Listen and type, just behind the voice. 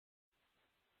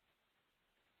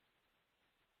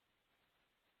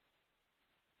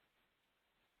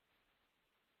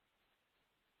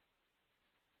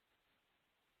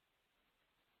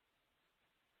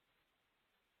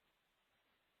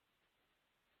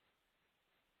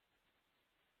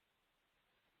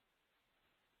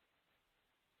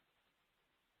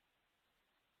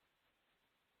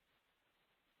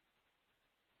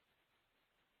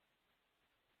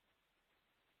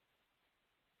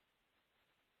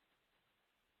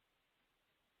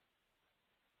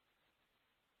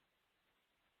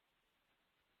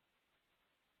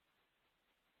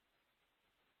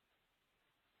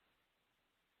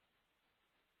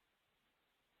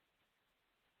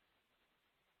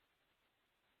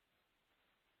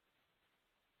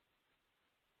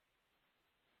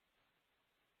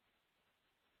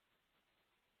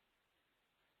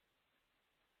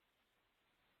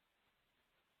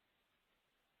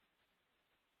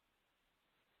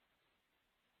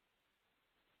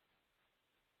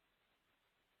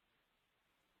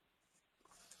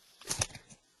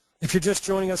If you're just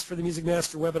joining us for the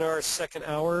MusicMaster webinar second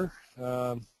hour,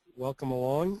 welcome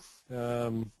along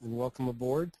and welcome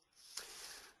aboard.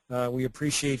 We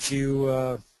appreciate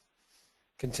you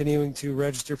continuing to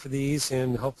register for these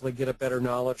and hopefully get a better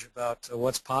knowledge about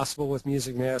what's possible with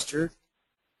MusicMaster,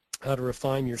 how to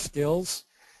refine your skills,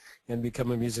 and become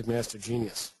a MusicMaster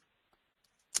genius.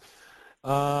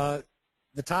 The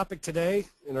topic today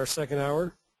in our second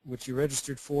hour, which you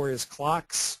registered for, is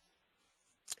clocks.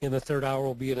 In the third hour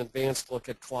will be an advanced look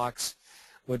at clocks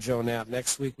with Joe Knapp.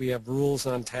 Next week we have rules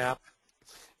on tap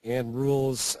and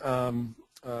rules,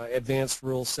 advanced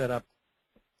rules set up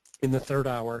in the third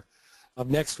hour of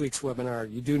next week's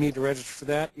webinar. You do need to register for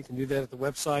that. You can do that at the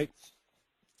website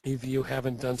if you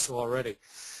haven't done so already.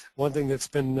 One thing that's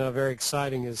been very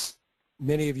exciting is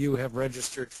many of you have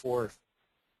registered for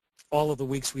all of the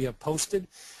weeks we have posted,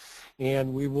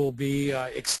 and we will be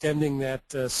extending that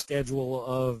schedule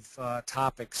of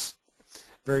topics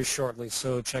very shortly,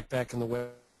 so check back on the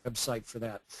website for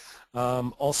that.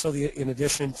 Also, in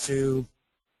addition to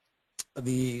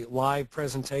the live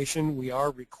presentation, we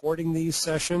are recording these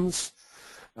sessions.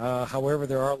 However,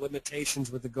 there are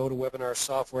limitations with the GoToWebinar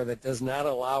software that does not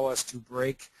allow us to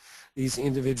break these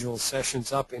individual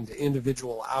sessions up into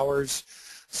individual hours.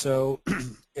 So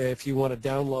if you want to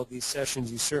download these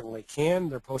sessions, you certainly can.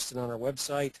 They're posted on our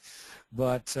website,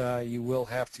 but you will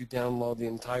have to download the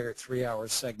entire 3-hour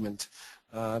segment.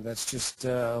 That's just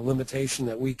a limitation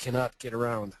that we cannot get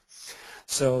around.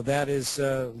 So that's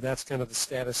kind of the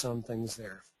status on things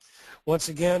there. Once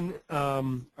again,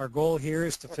 our goal here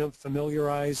is to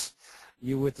familiarize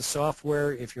you with the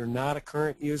software if you're not a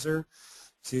current user,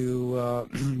 to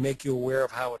make you aware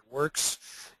of how it works.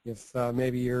 If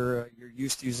maybe you're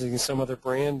used to using some other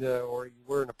brand or you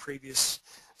were in a previous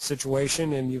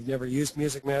situation and you've never used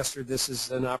MusicMaster, this is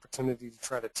an opportunity to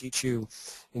try to teach you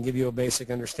and give you a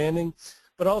basic understanding.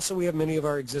 But also we have many of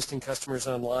our existing customers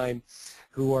online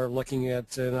who are looking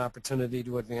at an opportunity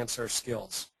to advance our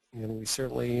skills. And we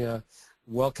certainly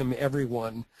welcome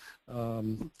everyone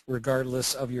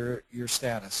regardless of your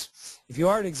status. If you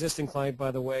are an existing client, by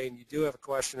the way, and you do have a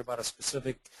question about a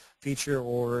specific feature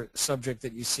or subject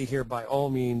that you see here, by all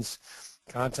means,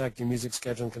 contact your music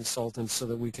scheduling consultant so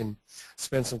that we can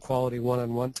spend some quality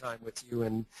one-on-one time with you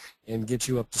and get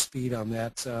you up to speed on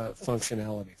that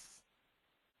functionality.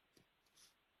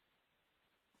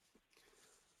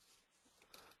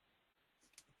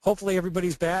 Hopefully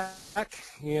everybody's back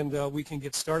and we can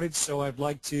get started. So I'd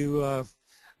like to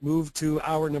move to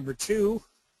hour number 2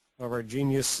 of our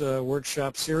Genius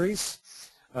Workshop series.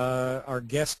 Our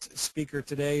guest speaker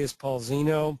today is Paul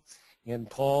Zeno, and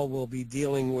Paul will be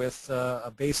dealing with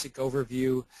a basic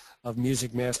overview of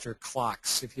MusicMaster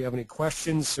clocks. If you have any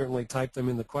questions, certainly type them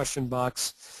in the question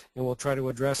box, and we'll try to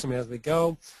address them as we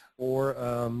go,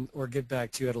 or get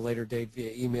back to you at a later date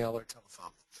via email or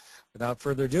telephone. Without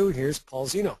further ado, here's Paul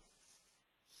Zeno.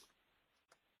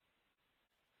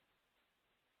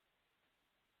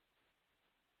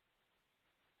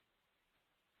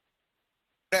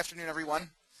 Good afternoon, everyone.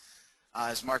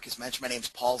 As Mark has mentioned, my name is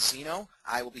Paul Zeno.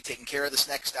 I will be taking care of this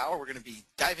next hour. We're going to be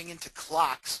diving into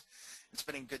clocks and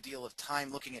spending a good deal of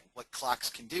time looking at what clocks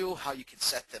can do, how you can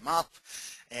set them up,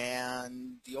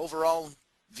 and the overall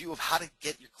view of how to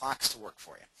get your clocks to work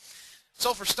for you.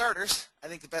 So for starters, I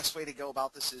think the best way to go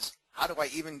about this is, how do I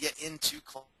even get into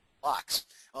clocks?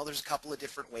 Well, there's a couple of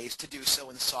different ways to do so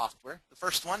in the software. The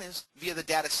first one is via the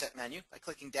Data Set menu. By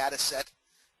clicking Data Set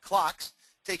Clocks,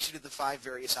 takes you to the 5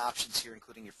 various options here,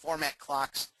 including your format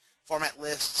clocks, format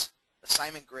lists,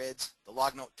 assignment grids, the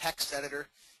log note text editor,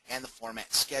 and the format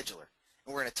scheduler.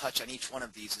 And we're going to touch on each one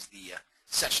of these as the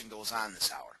session goes on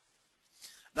this hour.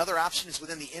 Another option is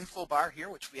within the info bar here,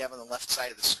 which we have on the left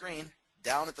side of the screen.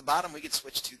 Down at the bottom, we can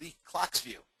switch to the clocks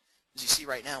view. As you see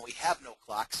right now, we have no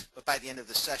clocks, but by the end of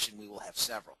the session, we will have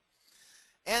several.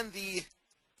 And the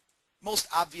most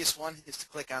obvious one is to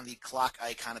click on the clock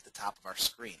icon at the top of our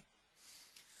screen.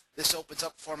 This opens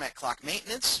up Format Clock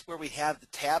Maintenance, where we have the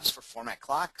tabs for Format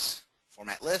Clocks,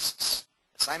 Format Lists,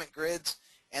 Assignment Grids,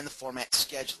 and the Format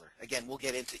Scheduler. Again, we'll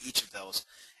get into each of those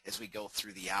as we go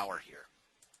through the hour here.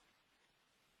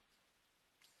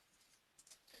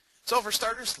 So for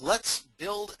starters, let's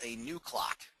build a new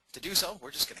clock. To do so,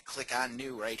 we're just going to click on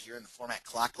New right here in the Format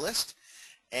Clock list,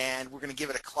 and we're going to give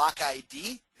it a clock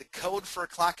ID. The code for a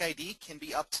clock ID can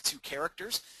be up to 2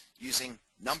 characters using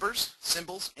numbers,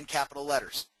 symbols, and capital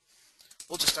letters.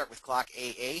 We'll just start with clock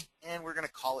AA, and we're going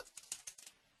to call it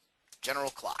General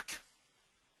Clock.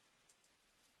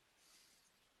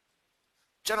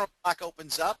 General Clock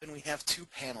opens up, and we have 2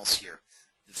 panels here.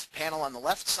 This panel on the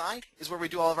left side is where we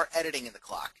do all of our editing in the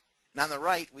clock. And on the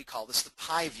right, we call this the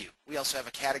pie view. We also have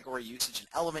a category usage and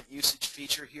element usage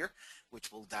feature here,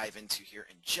 which we'll dive into here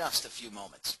in just a few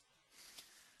moments.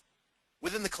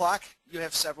 Within the clock, you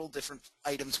have several different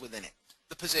items within it.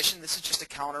 The position, this is just a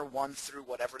counter 1 through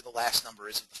whatever the last number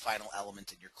is of the final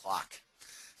element in your clock.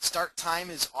 Start time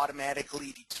is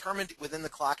automatically determined within the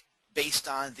clock based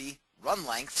on the run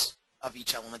lengths of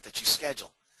each element that you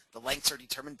schedule. The lengths are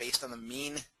determined based on the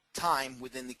mean time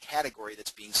within the category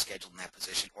that's being scheduled in that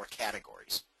position, or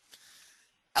categories.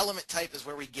 Element type is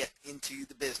where we get into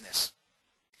the business.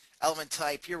 Element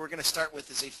type here we're going to start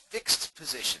with is a fixed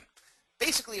position.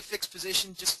 Basically, a fixed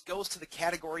position just goes to the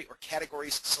category or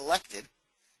categories selected,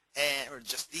 or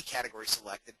just the category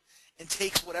selected, and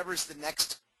takes whatever's the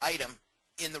next item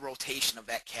in the rotation of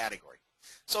that category.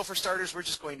 So for starters, we're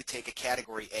just going to take a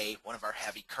category A, one of our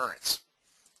heavy currents.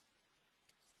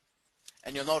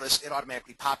 And you'll notice it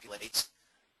automatically populates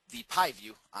the pie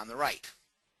view on the right.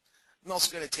 I'm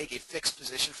also going to take a fixed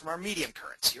position from our medium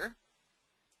currents here.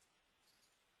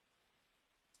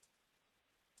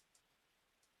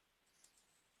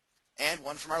 And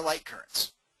one from our light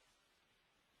currents.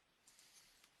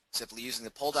 Simply using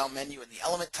the pull-down menu in the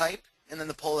element type, and then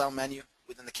the pull-down menu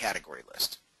within the category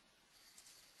list.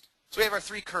 So we have our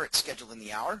 3 currents scheduled in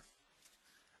the hour.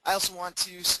 I also want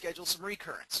to schedule some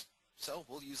recurrents. So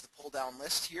we'll use the pull-down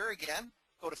list here again,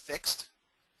 go to fixed,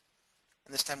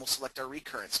 and this time we'll select our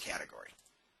recurrence category.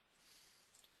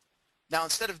 Now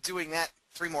instead of doing that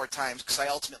 3 more times, because I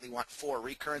ultimately want 4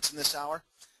 recurrents in this hour,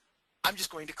 I'm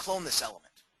just going to clone this element.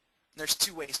 And there's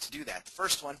 2 ways to do that. The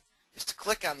first one is to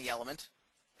click on the element,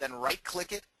 then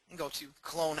right-click it, and go to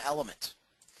Clone Element.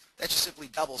 That just simply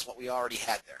doubles what we already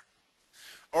had there.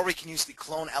 Or we can use the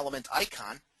Clone Element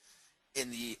icon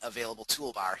in the available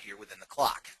toolbar here within the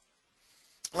clock.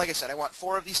 Like I said, I want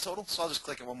 4 of these total, so I'll just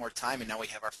click it one more time, and now we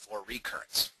have our 4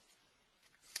 recurrents.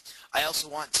 I also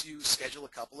want to schedule a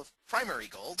couple of primary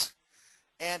golds.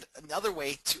 And another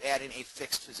way to add in a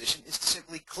fixed position is to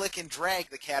simply click and drag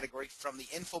the category from the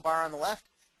info bar on the left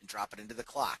and drop it into the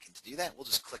clock. And to do that, we'll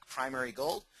just click primary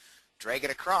gold, drag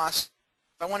it across.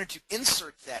 If I wanted to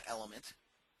insert that element,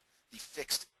 the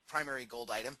fixed primary gold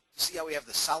item, see how we have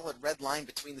the solid red line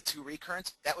between the 2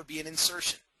 recurrents? That would be an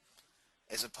insertion,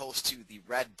 as opposed to the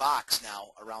red box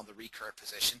now around the recurrent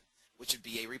position, which would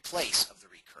be a replace of the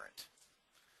recurrent.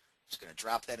 Just going to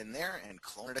drop that in there and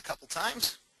clone it a couple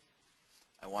times.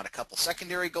 I want a couple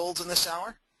secondary golds in this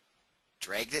hour.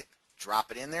 Dragged it,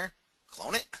 drop it in there,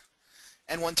 clone it,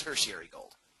 and 1 tertiary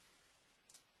gold.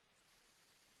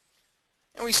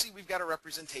 And we see we've got a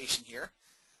representation here.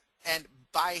 And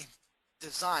by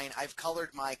design, I've colored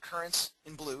my currents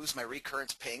in blues, my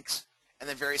recurrents pinks, and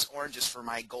then various oranges for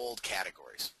my gold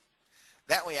categories.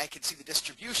 That way I can see the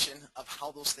distribution of how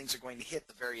those things are going to hit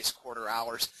the various quarter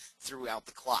hours throughout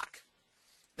the clock.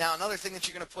 Now, another thing that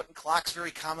you're going to put in clocks very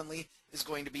commonly is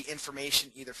going to be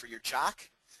information either for your jock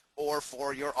or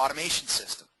for your automation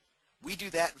system. We do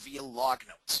that via log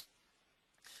notes.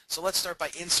 So let's start by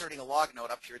inserting a log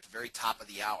note up here at the very top of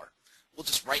the hour. We'll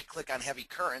just right-click on heavy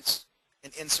currents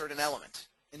and insert an element.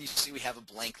 And you see we have a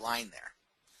blank line there.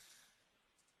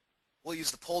 We'll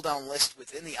use the pull-down list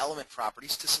within the element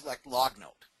properties to select log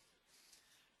note.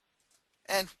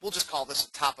 And we'll just call this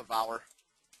top of hour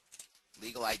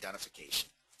legal identification.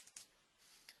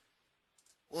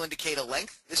 We'll indicate a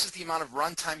length. This is the amount of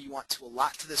runtime you want to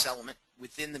allot to this element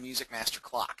within the MusicMaster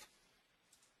clock.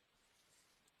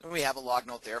 And we have a log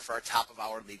note there for our top of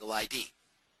hour legal ID.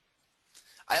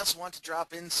 I also want to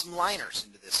drop in some liners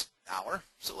into this hour,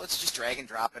 so let's just drag and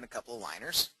drop in a couple of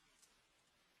liners.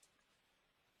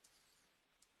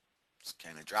 Just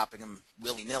kind of dropping them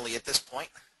willy-nilly at this point.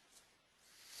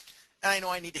 And I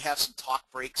know I need to have some talk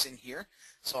breaks in here,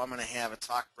 so I'm going to have a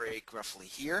talk break roughly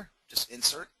here. Just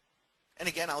insert. And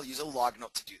again, I'll use a log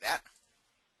note to do that.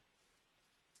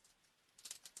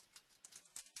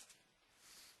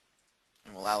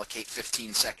 And we'll allocate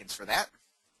 15 seconds for that.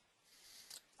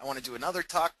 I want to do another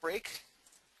talk break.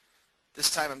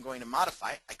 This time I'm going to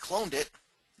modify it. I cloned it.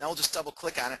 Now we'll just double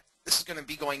click on it. This is going to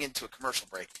be going into a commercial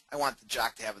break. I want the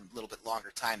jock to have a little bit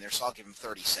longer time there, so I'll give him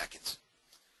 30 seconds.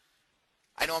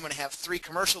 I know I'm going to have 3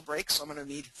 commercial breaks, so I'm going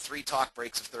to need 3 talk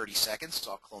breaks of 30 seconds,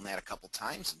 so I'll clone that a couple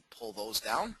times and pull those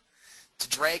down. To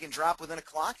drag and drop within a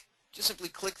clock, just simply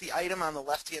click the item on the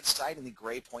left-hand side in the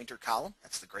gray pointer column.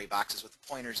 That's the gray boxes with the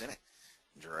pointers in it.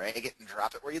 Drag it and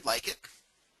drop it where you'd like it.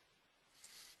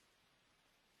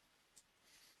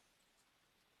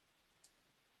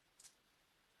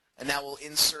 And now we'll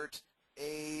insert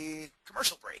a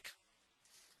commercial break.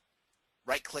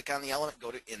 Right-click on the element,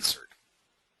 go to Insert.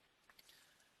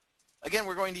 Again,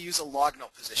 we're going to use a log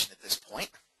note position at this point.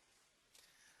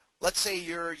 Let's say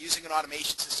you're using an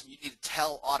automation system. You need to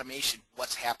tell automation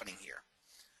what's happening here.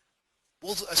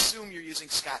 We'll assume you're using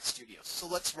Scott Studio. So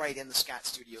let's write in the Scott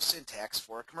Studio syntax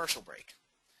for a commercial break.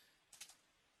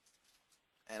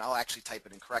 And I'll actually type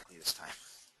it in correctly this time.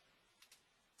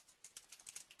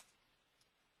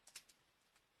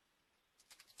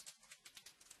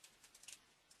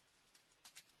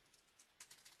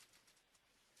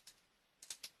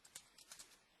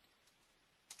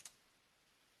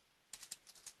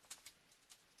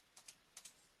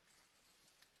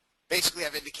 Basically,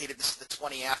 I've indicated this is the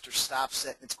 20 after stop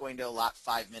set, and it's going to allot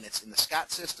 5 minutes in the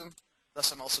Scott system.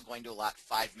 Thus, I'm also going to allot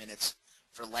 5 minutes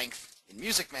for length in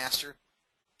MusicMaster.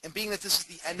 And being that this is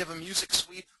the end of a music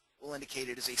sweep, we'll indicate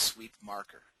it as a sweep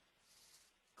marker.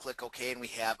 Click OK, and we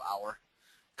have our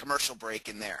commercial break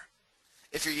in there.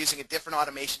 If you're using a different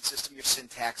automation system, your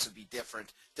syntax would be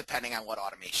different depending on what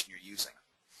automation you're using.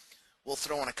 We'll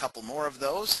throw in a couple more of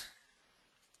those.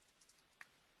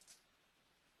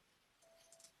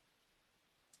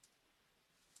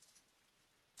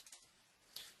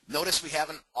 Notice we have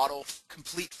an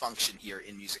auto-complete function here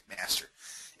in MusicMaster.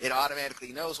 It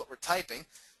automatically knows what we're typing,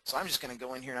 so I'm just going to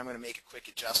go in here and I'm going to make a quick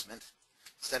adjustment.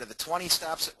 Instead of the 20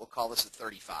 stops it, we'll call this a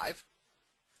 35.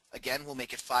 Again, we'll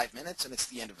make it 5 minutes, and it's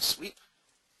the end of a sweep.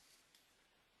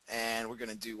 And we're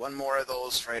going to do one more of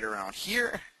those right around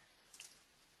here.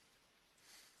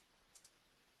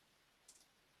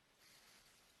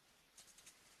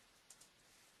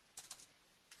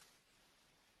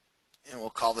 And we'll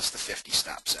call this the 50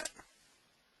 stop set.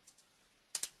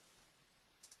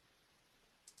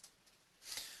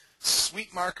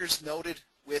 Sweep markers noted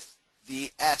with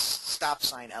the S stop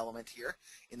sign element here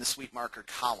in the sweep marker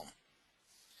column.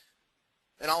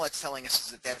 And all that's telling us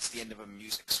is that that's the end of a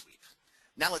music sweep.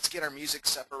 Now let's get our music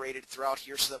separated throughout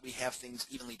here so that we have things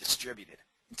evenly distributed.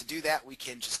 And to do that, we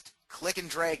can just click and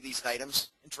drag these items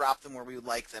and drop them where we would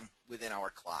like them within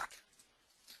our clock.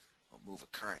 We'll move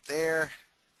a current there.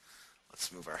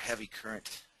 Let's move our heavy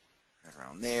current right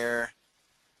around there.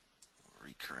 We'll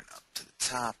recurrent up to the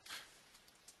top.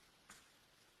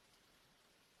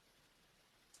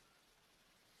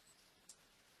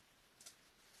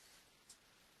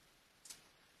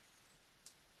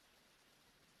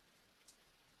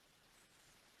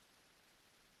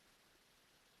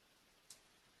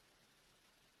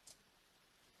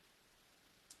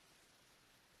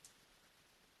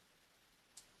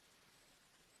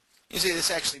 You see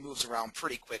this actually moves around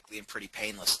pretty quickly and pretty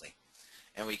painlessly.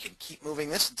 And we can keep moving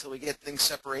this until we get things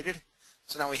separated.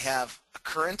 So now we have a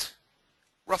current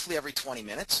roughly every 20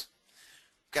 minutes.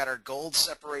 Got our gold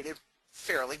separated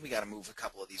fairly. We got to move a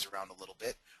couple of these around a little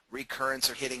bit. Recurrents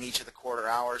are hitting each of the quarter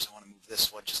hours. I want to move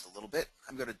this one just a little bit.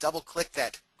 I'm going to double click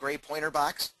that gray pointer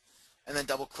box and then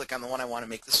double click on the one I want to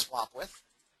make the swap with.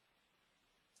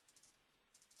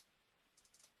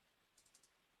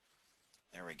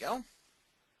 There we go.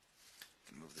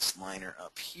 Move this liner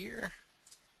up here.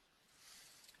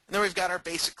 And then we've got our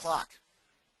basic clock,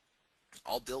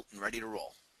 all built and ready to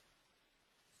roll.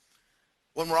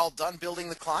 When we're all done building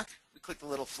the clock, we click the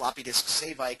little floppy disk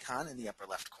save icon in the upper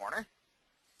left corner.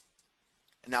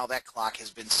 And now that clock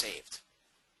has been saved.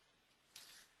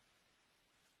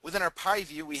 Within our pie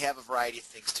view, we have a variety of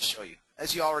things to show you.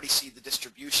 As you already see the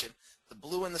distribution, the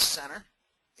blue in the center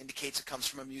indicates it comes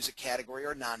from a music category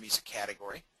or a non-music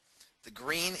category. The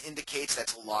green indicates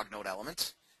that's a log node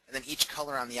element, and then each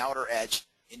color on the outer edge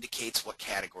indicates what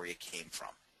category it came from.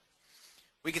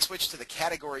 We can switch to the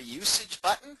category usage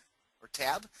button, or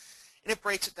tab, and it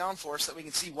breaks it down for us so that we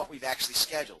can see what we've actually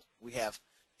scheduled. We have,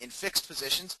 in fixed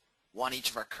positions, 1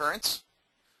 each of our currents,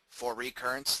 4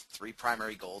 recurrents, 3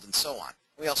 primary gold, and so on.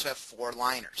 We also have 4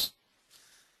 liners.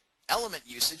 Element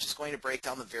usage is going to break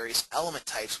down the various element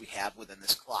types we have within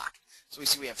this clock. So we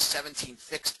see we have 17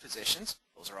 fixed positions.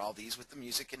 Those are all these with the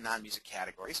music and non-music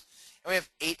categories. And we have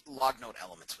 8 log node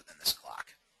elements within this clock.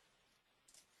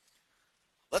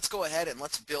 Let's go ahead and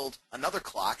let's build another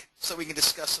clock so we can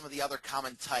discuss some of the other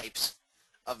common types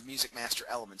of MusicMaster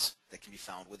elements that can be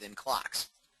found within clocks.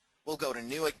 We'll go to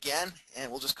New again, and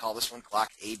we'll just call this one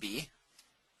Clock AB.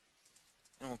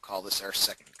 And we'll call this our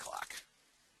second clock.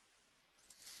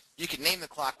 You can name the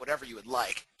clock whatever you would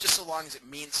like, just so long as it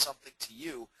means something to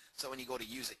you, so when you go to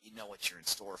use it, you know what you're in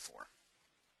store for.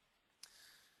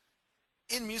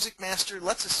 In MusicMaster,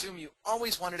 let's assume you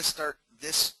always wanted to start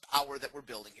this hour that we're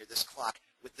building here, this clock,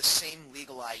 with the same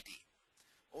legal ID.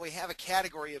 Well, we have a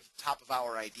category of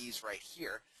top-of-hour IDs right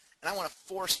here, and I want to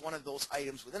force one of those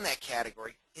items within that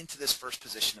category into this first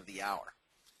position of the hour.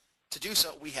 To do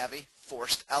so, we have a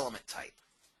forced element type.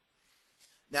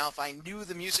 Now, if I knew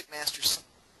the MusicMaster song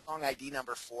song ID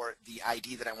number for the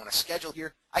ID that I want to schedule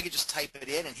here, I could just type it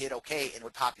in and hit OK and it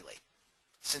would populate.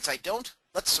 Since I don't,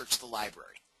 let's search the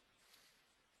library.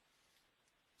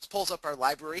 This pulls up our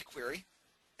library query,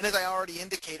 and as I already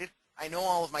indicated, I know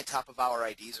all of my top of hour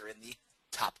IDs are in the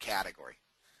top category.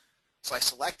 So I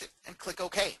select it and click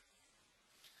OK.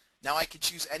 Now I could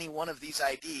choose any one of these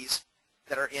IDs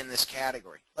that are in this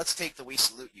category. Let's take the We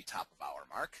Salute You top of hour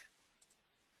mark.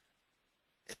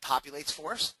 It populates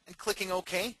for us, and clicking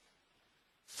OK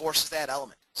forces that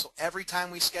element. So every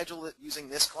time we schedule it using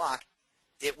this clock,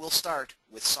 it will start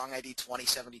with song ID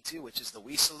 2072, which is the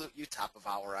We Salute You top of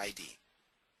hour ID.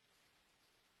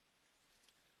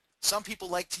 Some people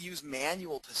like to use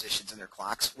manual positions in their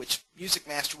clocks, which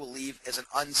MusicMaster will leave as an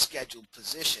unscheduled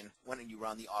position when you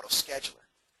run the auto scheduler.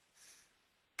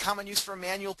 Common use for a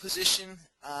manual position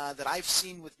that I've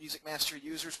seen with MusicMaster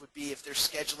users would be if they're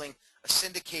scheduling a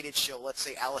syndicated show, let's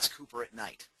say Alice Cooper at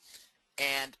night,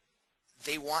 and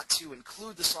they want to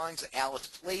include the songs that Alice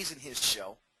plays in his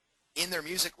show in their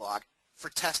music log for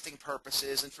testing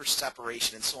purposes and for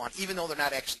separation and so on, even though they're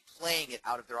not actually playing it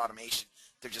out of their automation.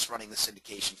 They're just running the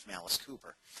syndication from Alice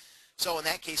Cooper. So in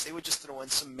that case, they would just throw in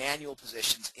some manual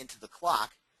positions into the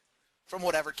clock from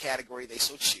whatever category they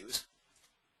so choose.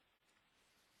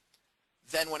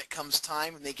 Then when it comes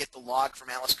time and they get the log from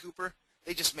Alice Cooper,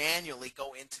 they just manually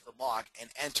go into the log and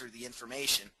enter the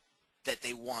information that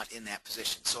they want in that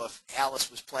position. So if Alice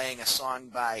was playing a song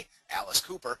by Alice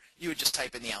Cooper, you would just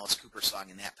type in the Alice Cooper song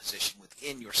in that position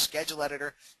within your schedule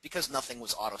editor because nothing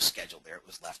was auto-scheduled there. It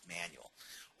was left manual.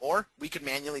 Or we could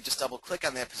manually just double-click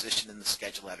on that position in the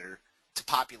schedule editor to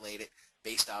populate it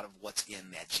based out of what's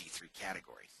in that G3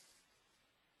 category.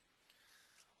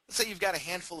 Let's say you've got a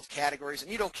handful of categories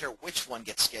and you don't care which one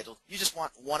gets scheduled. You just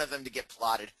want one of them to get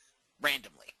plotted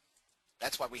randomly.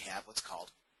 That's why we have what's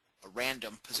called a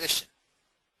random position.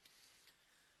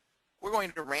 We're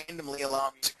going to randomly allow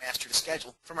MusicMaster to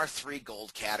schedule from our 3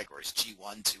 gold categories,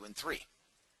 G1, 2, and 3.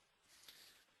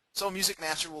 So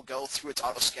MusicMaster will go through its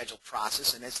auto-schedule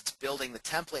process, and as it's building the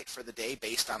template for the day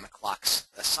based on the clocks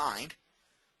assigned,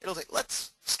 it'll say,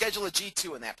 let's schedule a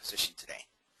G2 in that position today.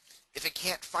 If it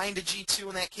can't find a G2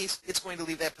 in that case, it's going to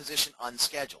leave that position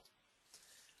unscheduled.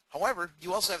 However,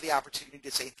 you also have the opportunity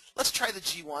to say, let's try the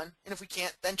G1, and if we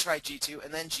can't, then try G2,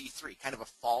 and then G3, kind of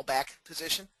a fallback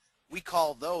position. We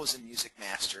call those in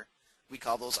MusicMaster, we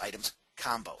call those items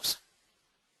combos.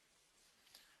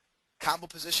 Combo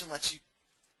position lets you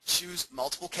choose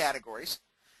multiple categories,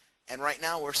 and right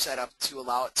now we're set up to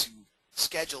allow it to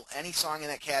schedule any song in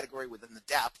that category within the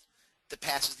depth that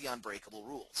passes the unbreakable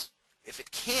rules. If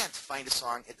it can't find a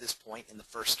song at this point in the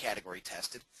first category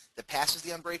tested that passes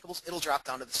the unbreakables, it'll drop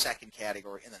down to the second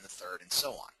category and then the third and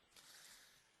so on.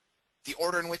 The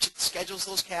order in which it schedules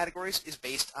those categories is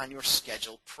based on your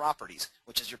schedule properties,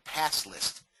 which is your pass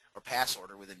list or pass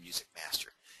order within MusicMaster.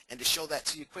 And to show that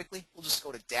to you quickly, we'll just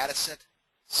go to Dataset,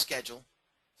 Schedule,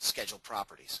 Schedule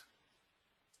Properties.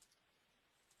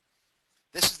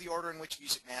 This is the order in which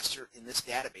MusicMaster in this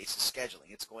database is scheduling.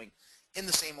 It's going in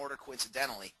the same order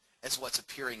coincidentally as what's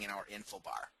appearing in our info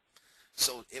bar.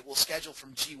 So it will schedule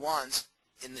from G1s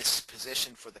in this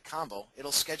position for the combo.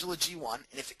 It'll schedule a G1,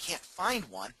 and if it can't find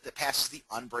one that passes the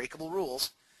unbreakable rules,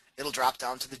 it'll drop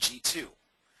down to the G2.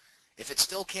 If it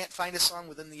still can't find a song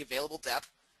within the available depth,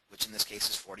 which in this case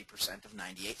is 40% of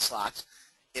 98 slots,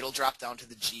 it'll drop down to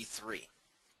the G3.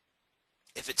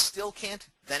 If it still can't,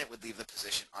 then it would leave the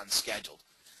position unscheduled,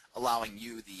 allowing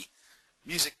you, the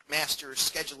MusicMaster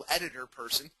schedule editor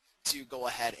person, to go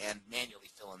ahead and manually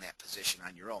fill in that position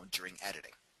on your own during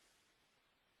editing.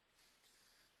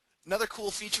 Another cool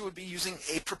feature would be using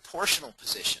a proportional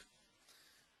position.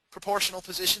 Proportional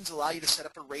positions allow you to set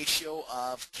up a ratio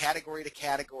of category to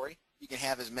category. You can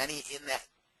have as many in that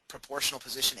proportional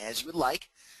position as you would like,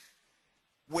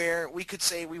 where we could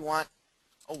say we want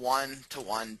a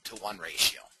 1-to-1-to-1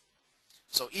 ratio.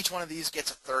 So each one of these gets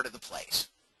a third of the place.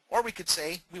 Or we could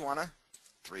say we want a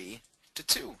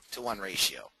 3-to-2-to-1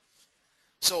 ratio.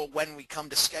 So when we come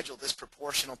to schedule this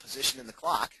proportional position in the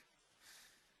clock,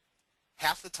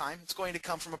 half the time it's going to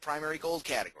come from a primary gold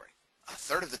category, a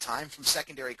third of the time from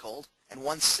secondary gold, and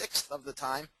 1/6 of the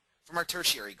time from our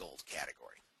tertiary gold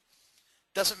category.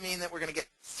 Doesn't mean that we're going to get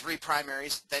 3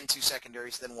 primaries, then 2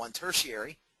 secondaries, then 1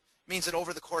 tertiary. It means that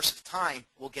over the course of time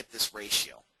we'll get this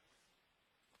ratio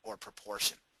or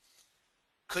proportion.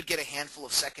 Could get a handful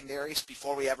of secondaries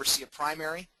before we ever see a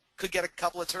primary. Could get a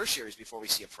couple of tertiaries before we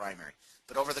see a primary.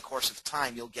 But over the course of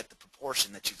time, you'll get the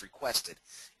proportion that you've requested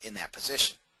in that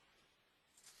position.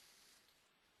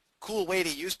 Cool way to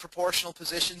use proportional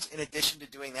positions in addition to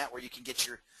doing that where you can get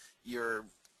your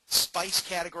spice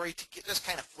category to just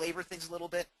kind of flavor things a little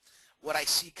bit. what I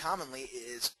see commonly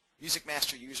is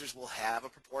MusicMaster users will have a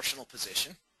proportional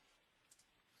position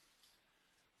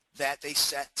that they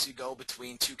set to go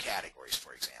between two categories,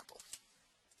 for example.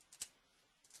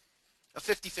 A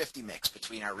 50-50 mix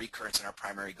between our recurrents and our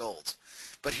primary golds.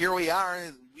 But here we are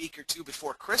a week or two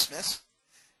before Christmas.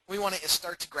 We want to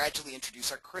start to gradually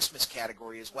introduce our Christmas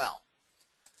category as well.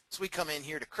 So we come in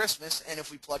here to Christmas, and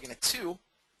if we plug in a 2,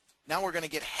 now we're going to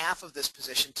get half of this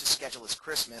position to schedule as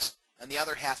Christmas, and the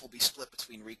other half will be split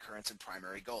between recurrents and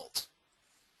primary golds.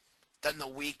 Then the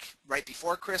week right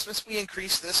before Christmas, we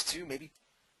increase this to maybe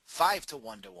 5 to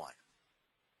 1 to 1.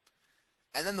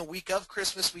 And then the week of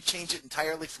Christmas, we change it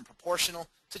entirely from proportional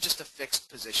to just a fixed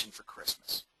position for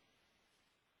Christmas.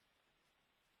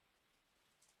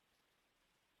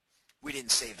 We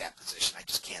didn't save that position. I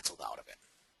just canceled out of it.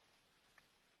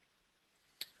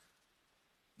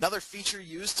 Another feature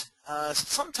used,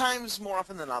 sometimes more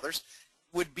often than others,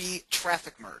 would be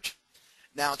traffic merge.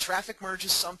 Now, traffic merge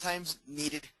is sometimes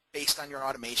needed based on your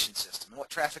automation system. And what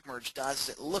traffic merge does is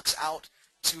it looks out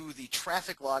to the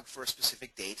traffic log for a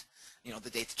specific date, the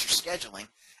date that you're scheduling,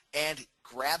 and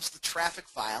grabs the traffic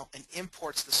file and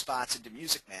imports the spots into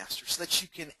MusicMaster so that you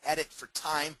can edit for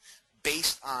time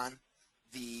based on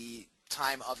the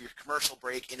time of your commercial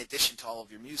break in addition to all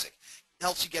of your music. It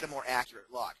helps you get a more accurate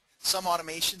log. Some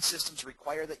automation systems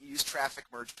require that you use traffic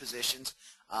merge positions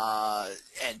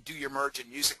and do your merge in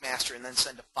MusicMaster and then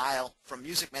send a file from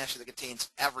MusicMaster that contains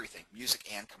everything, music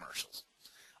and commercials.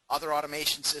 Other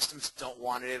automation systems don't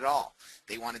want it at all.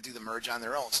 They want to do the merge on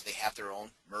their own, so they have their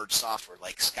own merge software,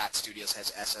 like Scott Studios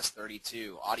has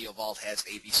SS32, Audio Vault has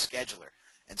AV Scheduler,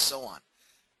 and so on.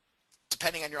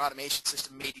 Depending on your automation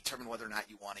system may determine whether or not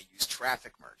you want to use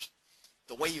traffic merge.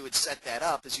 The way you would set that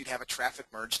up is you'd have a traffic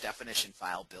merge definition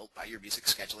file built by your music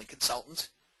scheduling consultant,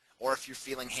 or if you're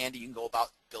feeling handy, you can go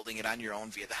about building it on your own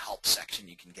via the help section.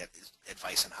 You can get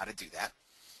advice on how to do that.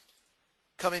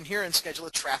 Come in here and schedule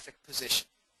a traffic position.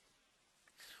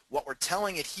 What we're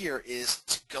telling it here is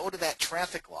to go to that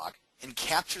traffic log and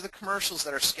capture the commercials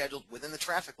that are scheduled within the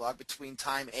traffic log between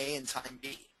time A and time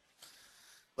B.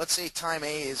 Let's say time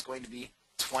A is going to be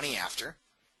 20 after,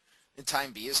 and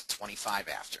time B is 25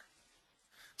 after.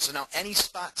 So now any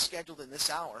spot scheduled in this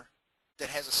hour that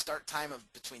has a start time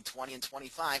of between 20 and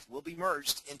 25 will be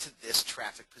merged into this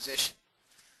traffic position.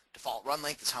 Default run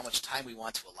length is how much time we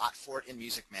want to allot for it in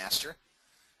MusicMaster,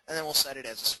 and then we'll set it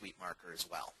as a sweep marker as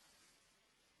well,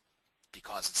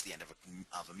 because it's the end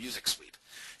of a music sweep.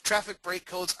 Traffic break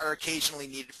codes are occasionally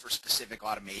needed for specific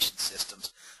automation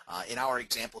systems. In our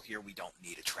example here, we don't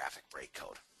need a traffic break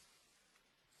code.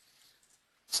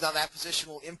 So now that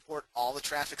position will import all the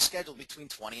traffic scheduled between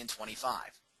 20 and 25.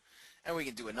 And we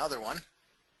can do another one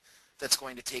that's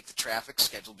going to take the traffic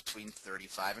scheduled between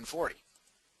 35 and 40.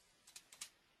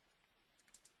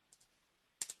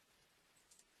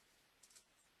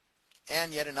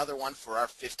 And yet another one for our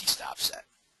 50 stop set.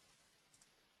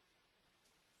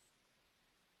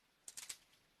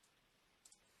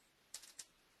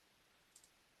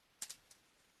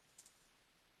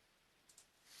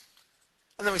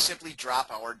 And then we simply drop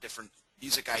our different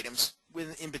music items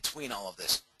in between all of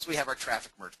this. So we have our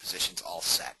traffic merge positions all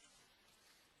set.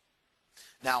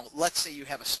 Now, let's say you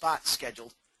have a spot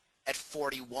scheduled at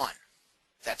 41.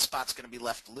 That spot's going to be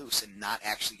left loose and not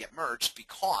actually get merged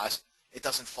because it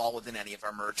doesn't fall within any of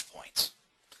our merge points.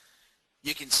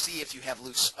 You can see if you have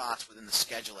loose spots within the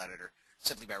schedule editor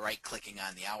simply by right-clicking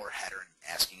on the hour header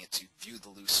and asking it to view the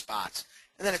loose spots.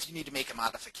 And then if you need to make a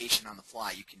modification on the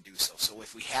fly, you can do so. So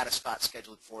if we had a spot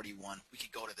scheduled at 41, we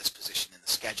could go to this position in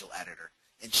the schedule editor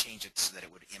and change it so that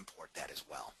it would import that as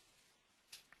well.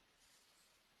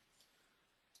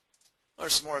 What are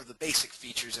some more of the basic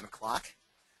features in a clock?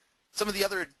 Some of the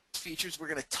other features we're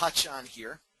going to touch on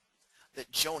here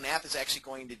that Joe Knapp is actually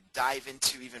going to dive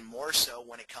into even more so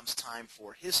when it comes time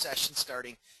for his session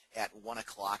starting at 1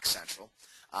 o'clock Central.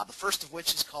 The first of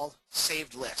which is called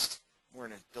Saved List. We're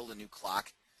going to build a new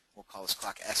clock. We'll call this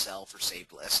clock SL for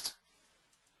Saved List.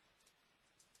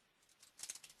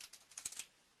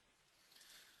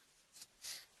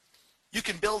 You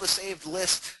can build a saved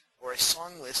list or a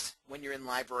song list when you're in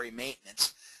library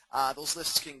maintenance. Those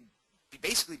lists can be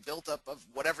basically built up of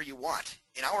whatever you want.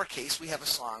 In our case, we have a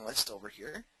song list over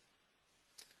here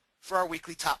for our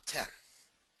weekly top 10.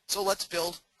 So let's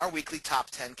build our weekly top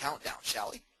 10 countdown,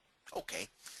 shall we? Okay.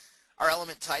 Our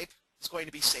element type is going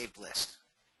to be saved list.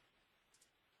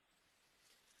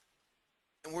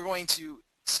 And we're going to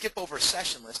skip over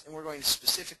session list, and we're going to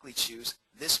specifically choose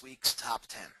this week's top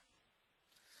 10.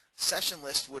 Session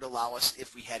list would allow us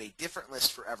if we had a different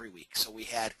list for every week. So we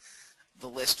had the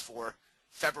list for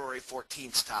February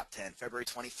 14th's top 10, February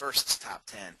 21st's top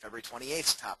 10, February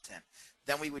 28th's top 10.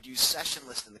 Then we would use session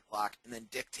list in the clock and then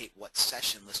dictate what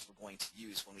session list we're going to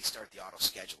use when we start the auto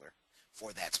scheduler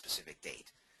for that specific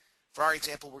date. For our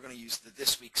example, we're going to use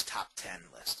this week's top 10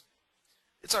 list.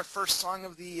 It's our first song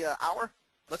of the hour.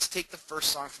 Let's take the first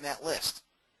song from that list.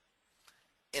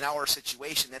 In our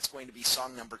situation, that's going to be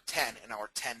song number 10 in our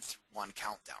 10 through 1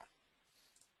 countdown.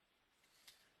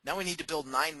 Now we need to build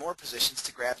 9 more positions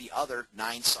to grab the other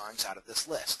 9 songs out of this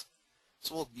list.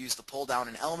 So we'll use the pull down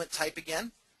and element type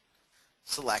again.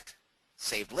 Select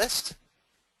Saved List.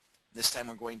 This time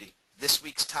we're going to this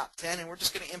week's top 10, and we're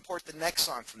just going to import the next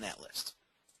song from that list.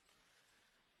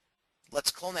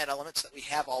 Let's clone that element so that we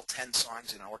have all 10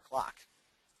 songs in our clock.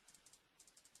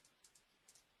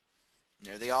 And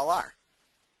there they all are.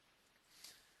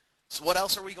 So what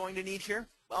else are we going to need here?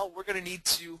 Well, we're going to need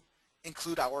to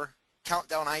include our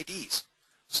countdown IDs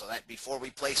so that before we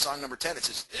play song number 10, it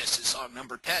says, this is song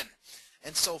number 10,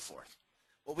 and so forth.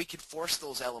 Well, we could force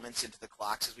those elements into the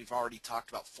clocks, as we've already talked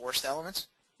about forced elements.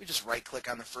 We just right-click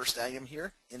on the first item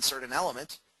here, insert an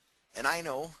element, and I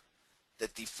know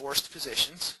that the forced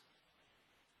positions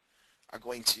are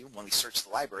going to, when we search the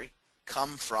library,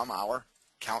 come from our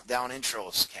countdown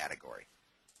intros category.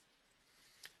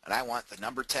 And I want the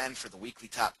number 10 for the weekly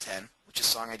top 10, which is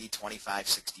song ID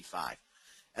 2565.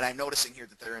 And I'm noticing here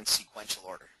that they're in sequential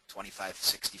order,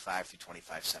 2565 through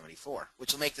 2574,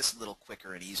 which will make this a little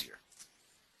quicker and easier.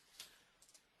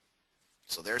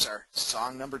 So there's our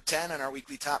song number 10 on our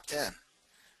weekly top 10.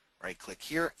 Right-click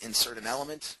here, insert an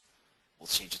element. We'll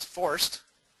change it to forced.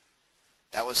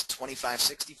 That was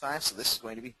 2565, so this is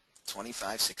going to be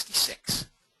 2566.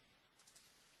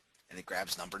 And it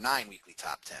grabs number 9, weekly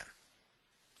top 10.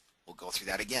 We'll go through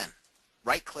that again.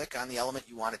 Right-click on the element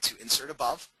you wanted to insert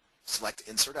above. Select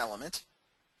Insert Element.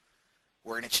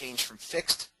 We're going to change from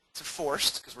fixed to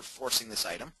forced because we're forcing this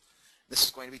item. This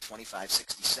is going to be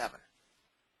 2567.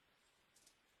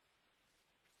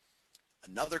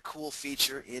 Another cool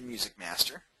feature in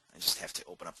MusicMaster, I just have to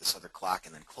open up this other clock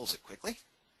and then close it quickly,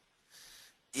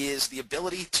 is the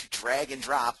ability to drag and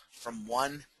drop from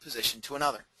one position to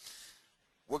another.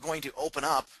 We're going to open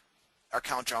up our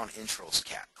countdown intros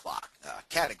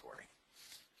category.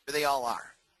 Here they all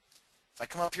are. If I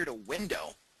come up here to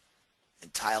Window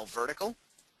and Tile Vertical,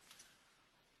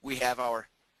 we have our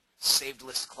saved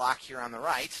list clock here on the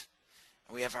right,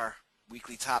 and we have our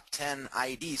weekly top 10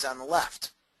 IDs on the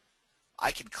left.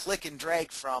 I can click and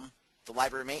drag from the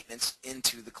library maintenance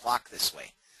into the clock this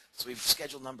way. So we've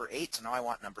scheduled number 8, so now I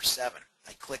want number 7.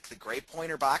 I click the gray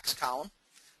pointer box column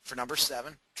for number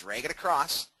 7, drag it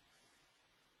across,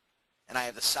 and I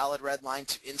have the solid red line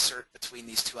to insert between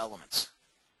these two elements.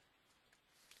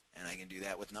 And I can do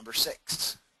that with number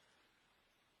 6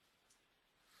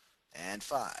 and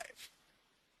 5.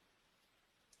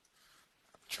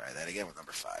 I'll try that again with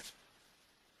number 5.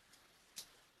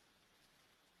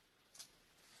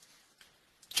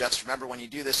 Just remember, when you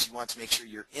do this, you want to make sure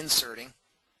you're inserting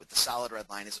with the solid red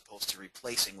line as opposed to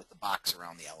replacing with the box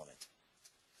around the element.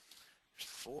 There's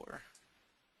 4.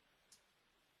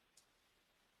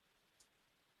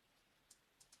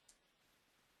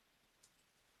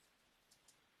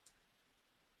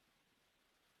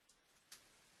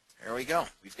 There we go.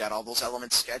 We've got all those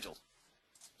elements scheduled.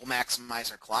 We'll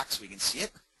maximize our clock so we can see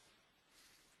it.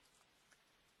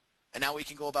 And now we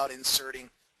can go about inserting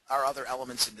our other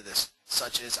elements into this,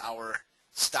 such as our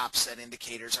stop set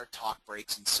indicators, our talk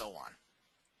breaks, and so on.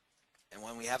 And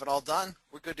when we have it all done,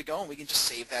 we're good to go, and we can just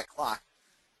save that clock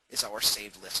as our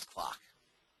saved list clock.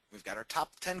 We've got our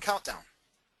top 10 countdown.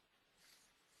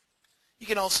 You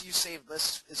can also use saved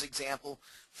lists as example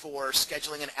for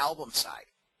scheduling an album side.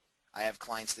 I have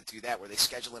clients that do that where they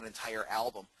schedule an entire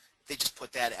album. They just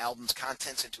put that album's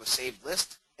contents into a saved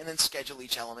list and then schedule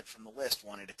each element from the list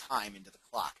one at a time into the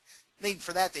clock. And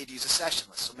for that, they'd use a session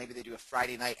list. So maybe they do a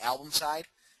Friday night album side,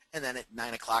 and then at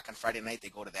 9 o'clock on Friday night, they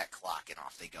go to that clock, and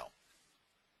off they go.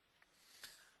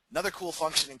 Another cool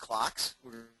function in clocks,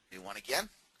 we're going to do one again.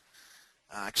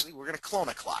 Actually, we're going to clone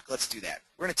a clock. Let's do that.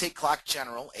 We're going to take clock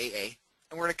general, AA,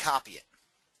 and we're going to copy it.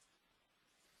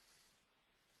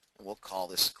 And we'll call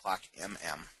this clock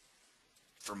MM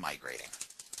for migrating.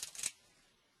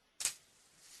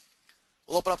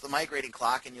 We'll open up the migrating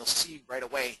clock, and you'll see right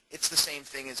away it's the same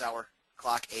thing as our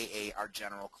clock AA, our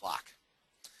general clock.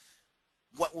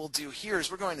 What we'll do here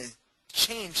is we're going to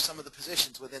change some of the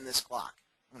positions within this clock.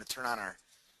 I'm going to turn on our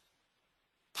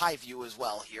pie view as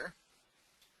well here.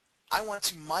 I want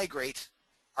to migrate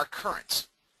our currents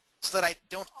so that I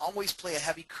don't always play a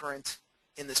heavy current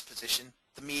in this position,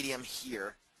 the medium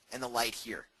here, and the light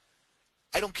here.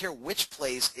 I don't care which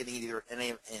plays in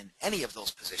any of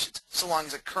those positions, so long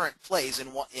as a current plays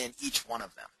in each one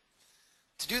of them.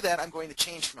 To do that, I'm going to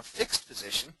change from a fixed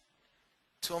position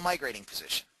to a migrating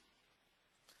position.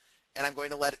 And I'm going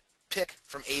to let it pick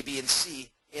from A, B, and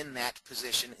C in that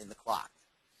position in the clock.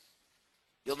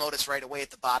 You'll notice right away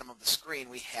at the bottom of the screen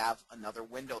we have another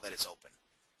window that is open.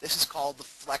 This is called the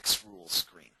Flex Rules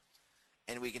screen.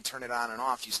 And we can turn it on and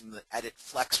off using the Edit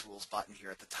Flex Rules button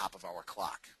here at the top of our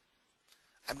clock.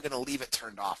 I'm going to leave it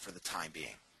turned off for the time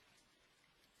being.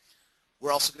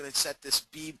 We're also going to set this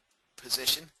B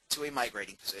position to a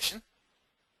migrating position.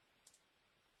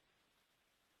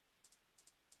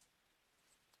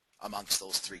 Amongst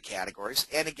those three categories.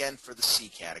 And again, for the C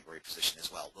category position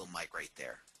as well, we'll migrate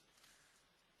there.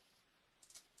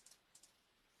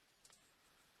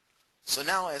 So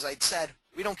now, as I'd said,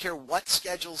 we don't care what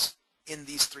schedules in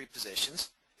these three positions,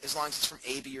 as long as it's from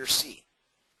A, B, or C.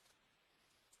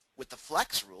 With the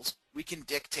flex rules, we can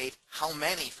dictate how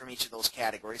many from each of those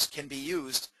categories can be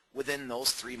used within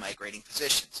those three migrating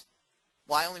positions.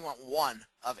 Well, I only want one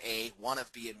of A, one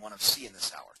of B, and one of C in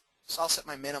this hour. So I'll set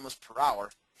my minimums per hour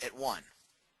at 1.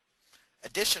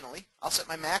 Additionally, I'll set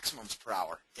my maximums per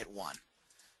hour at 1.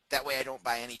 That way I don't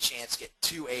by any chance get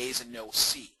 2 A's and no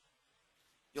C.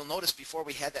 You'll notice before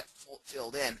we had that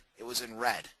filled in, it was in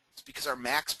red. It's because our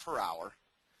max per hour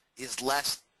is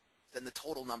less than the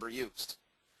total number used.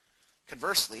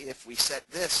 Conversely, if we set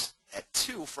this at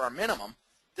 2 for our minimum,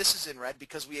 this is in red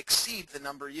because we exceed the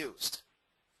number used.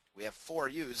 We have 4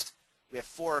 used. We have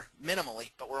 4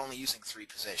 minimally, but we're only using 3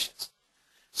 positions.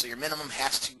 So your minimum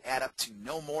has to add up to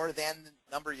no more than the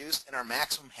number used, and our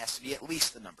maximum has to be at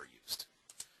least the number used.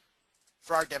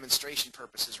 For our demonstration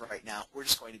purposes right now, we're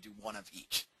just going to do one of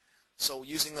each. So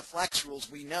using the flex rules,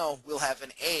 we know we'll have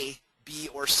an A, B,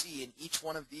 or C in each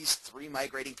one of these 3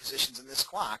 migrating positions in this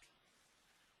clock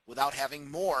without having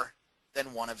more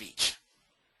than one of each.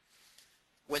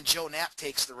 When Joe Knapp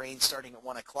takes the reins starting at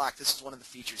 1 o'clock, this is one of the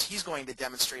features he's going to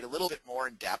demonstrate a little bit more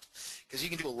in depth, because you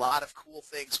can do a lot of cool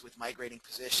things with migrating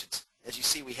positions. As you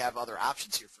see, we have other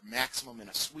options here for maximum in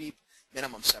a sweep,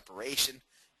 minimum separation,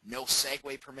 no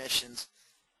segue permissions.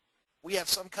 We have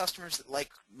some customers that like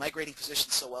migrating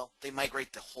positions so well, they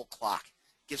migrate the whole clock.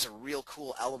 It gives a real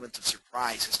cool element of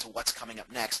surprise as to what's coming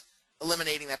up next,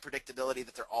 eliminating that predictability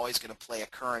that they're always going to play a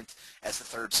current as the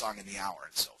 3rd song in the hour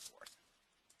and so forth.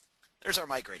 There's our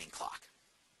migrating clock.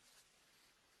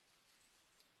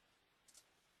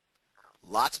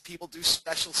 Lots of people do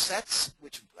special sets,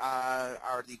 which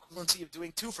are the equivalency of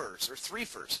doing 2-fers or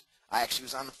 3-fers. I actually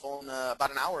was on the phone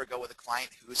about an hour ago with a client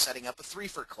who was setting up a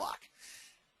 3-fer clock.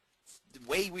 The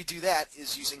way we do that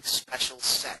is using special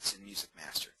sets in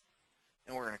MusicMaster.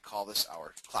 And we're going to call this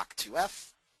our clock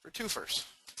 2F for 2-fers.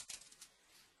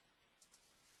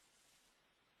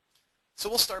 So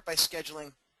we'll start by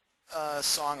scheduling a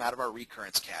song out of our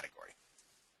recurrence category.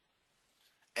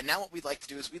 And now what we'd like to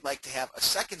do is we'd like to have a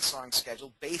second song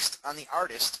scheduled based on the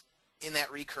artist in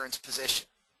that recurrence position.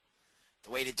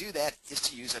 The way to do that is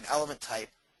to use an element type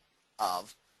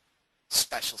of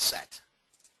special set.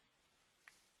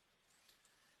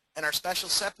 In our special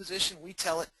set position, we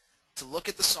tell it to look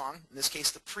at the song, in this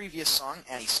case the previous song,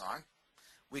 any song.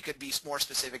 We could be more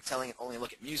specific, telling it only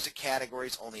look at music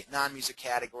categories, only at non-music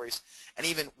categories, and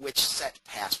even which set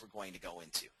pass we're going to go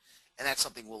into. And that's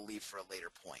something we'll leave for a later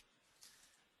point.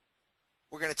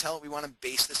 We're going to tell it we want to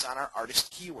base this on our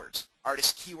artist keywords.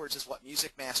 Artist keywords is what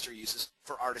MusicMaster uses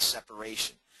for artist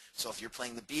separation. So if you're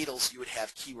playing the Beatles, you would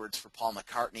have keywords for Paul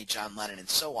McCartney, John Lennon, and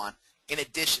so on, in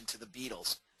addition to the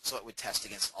Beatles. So it would test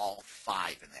against all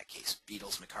 5 in that case: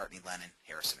 Beatles, McCartney, Lennon,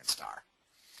 Harrison, and Starr.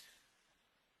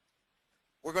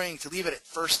 We're going to leave it at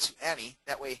first to any.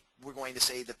 That way we're going to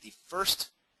say that the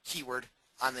first keyword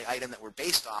on the item that we're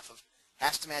based off of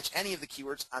has to match any of the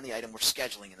keywords on the item we're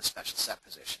scheduling in the special set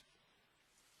position.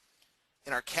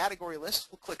 In our category list,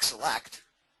 we'll click Select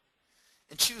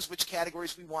and choose which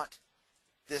categories we want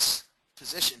this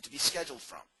position to be scheduled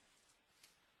from.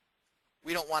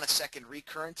 We don't want a second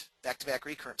recurrent, back-to-back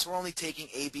recurrent, so we're only taking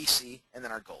A, B, C, and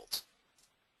then our golds.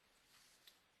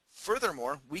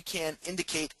 Furthermore, we can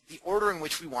indicate the order in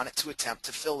which we want it to attempt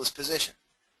to fill this position.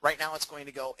 Right now it's going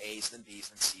to go A's, then B's,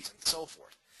 then C's, and so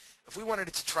forth. If we wanted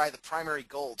it to try the primary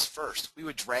golds first, we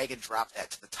would drag and drop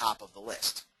that to the top of the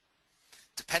list.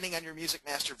 Depending on your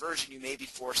MusicMaster version, you may be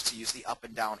forced to use the up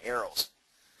and down arrows,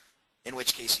 in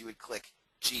which case you would click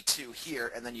G2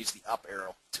 here and then use the up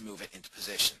arrow to move it into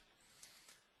position.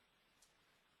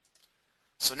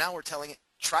 So now we're telling it,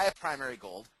 try a primary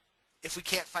gold. If we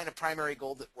can't find a primary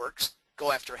gold that works,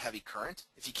 go after a heavy current.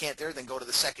 If you can't there, then go to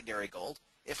the secondary gold.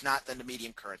 If not, then to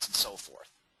medium currents and so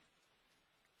forth.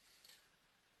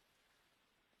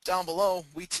 Down below,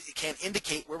 we can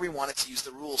indicate where we want it to use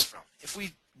the rules from. If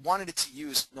we wanted it to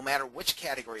use, no matter which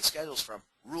category it schedules from,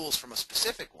 rules from a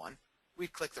specific one,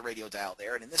 we'd click the radio dial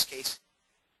there, and in this case,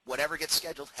 whatever gets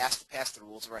scheduled has to pass the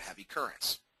rules of our heavy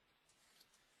currents.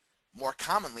 More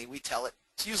commonly, we tell it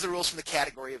to use the rules from the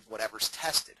category of whatever's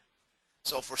tested.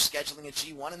 So if we're scheduling a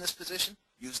G1 in this position,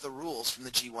 use the rules from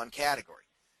the G1 category.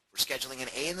 If we're scheduling an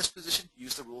A in this position,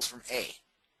 use the rules from A.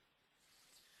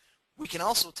 We can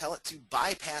also tell it to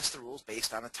bypass the rules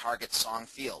based on a target song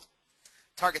field.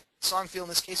 Target song field in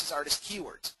this case is artist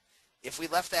keywords. If we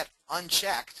left that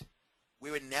unchecked, we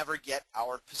would never get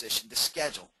our position to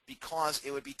schedule because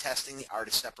it would be testing the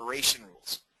artist separation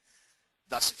rules.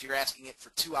 Thus, if you're asking it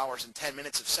for 2 hours and 10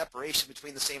 minutes of separation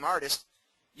between the same artist,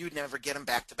 you would never get them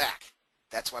back to back.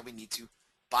 That's why we need to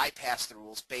bypass the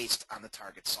rules based on the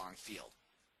target song field.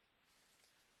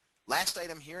 Last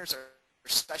item here is our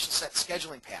special set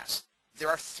scheduling pass. There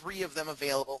are 3 of them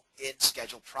available in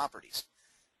schedule properties.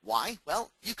 Why?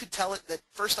 Well, you could tell it that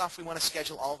first off we want to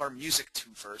schedule all of our music to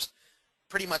first,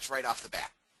 pretty much right off the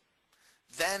bat.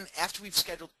 Then, after we've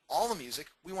scheduled all the music,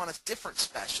 we want a different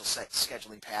special set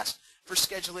scheduling pass for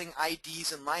scheduling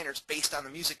IDs and liners based on the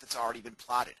music that's already been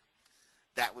plotted.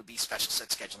 That would be special set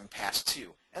scheduling pass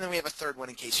 2. And then we have a third one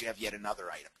in case you have yet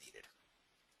another item needed.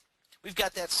 We've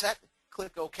got that set.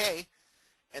 Click OK,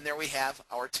 and there we have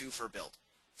our 2 for build.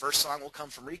 First song will come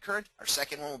from recurrent. Our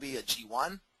second one will be a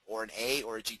G1 or an A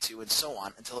or a G2 and so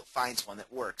on until it finds one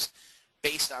that works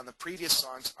based on the previous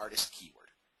song's artist keyword.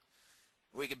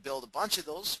 We can build a bunch of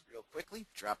those real quickly.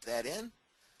 Drop that in.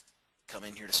 Come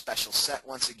in here to special set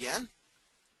once again.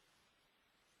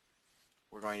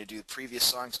 We're going to do the previous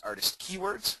song's artist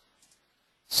keywords.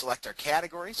 Select our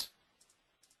categories.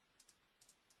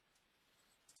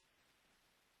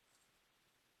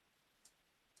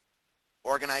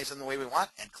 Organize them the way we want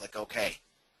and click OK.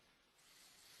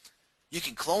 You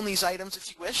can clone these items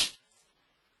if you wish.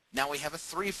 Now we have a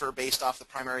 3 for based off the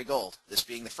primary gold, this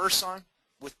being the first song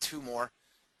with 2 more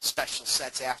special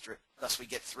sets after it, thus we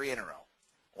get 3 in a row,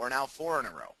 or now 4 in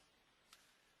a row.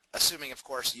 Assuming, of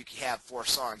course, you have 4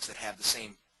 songs that have the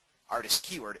same artist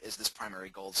keyword as this primary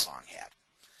gold song had.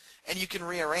 And you can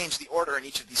rearrange the order in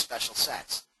each of these special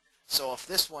sets. So if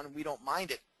this one, we don't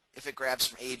mind it if it grabs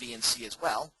from A, B, and C as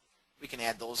well, we can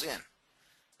add those in.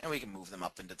 And we can move them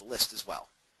up into the list as well.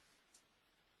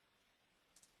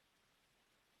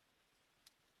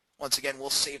 Once again,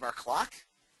 we'll save our clock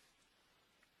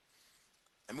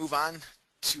and move on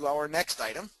to our next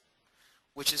item,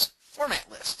 which is format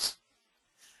lists.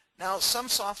 Now, some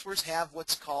softwares have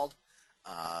what's called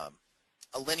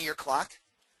a linear clock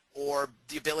or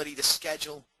the ability to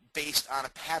schedule based on a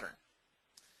pattern.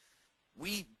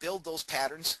 We build those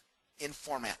patterns in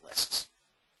format lists.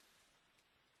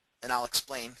 And I'll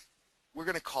explain. We're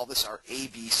going to call this our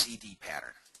ABCD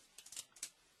pattern.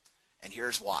 And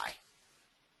here's why.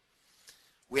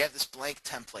 We have this blank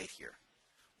template here.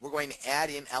 We're going to add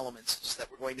in elements so that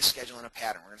we're going to schedule in a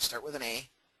pattern. We're going to start with an A,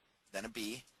 then a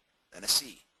B, then a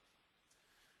C.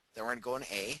 Then we're going to go an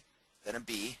A, then a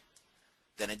B,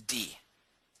 then a D.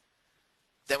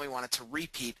 Then we want it to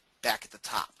repeat back at the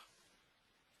top.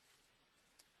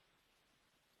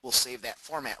 We'll save that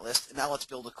format list, and now let's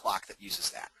build a clock that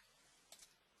uses that.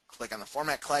 Click on the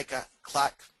format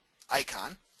clock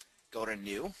icon, go to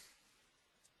New,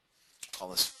 call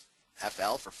this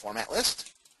FL for format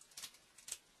list.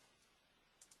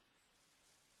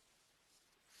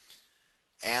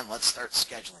 And let's start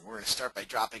scheduling. We're going to start by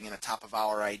dropping in a top of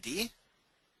hour ID.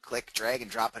 Click, drag, and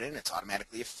drop it in. It's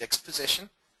automatically a fixed position.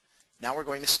 Now we're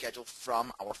going to schedule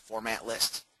from our format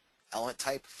list. Element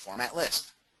type, format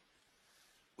list.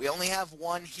 We only have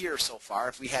one here so far.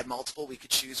 If we had multiple, we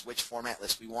could choose which format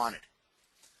list we wanted.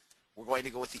 We're going to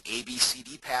go with the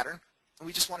ABCD pattern, and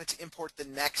we just wanted to import the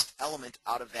next element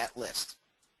out of that list.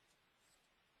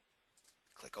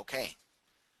 Click OK.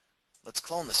 Let's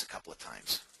clone this a couple of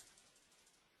times.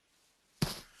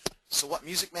 So what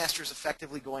MusicMaster is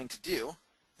effectively going to do,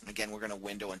 and again we're going to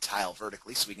window and tile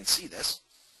vertically so we can see this,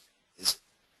 is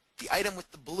the item with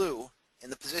the blue in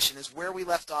the position is where we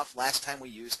left off last time we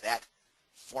used that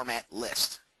format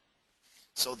list.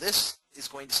 So this is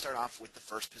going to start off with the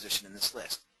first position in this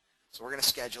list. So we're going to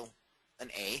schedule an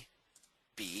A,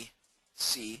 B,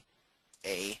 C,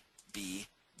 A, B,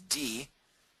 D,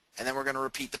 and then we're going to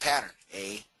repeat the pattern,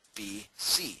 A, B,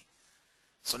 C.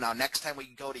 So now next time we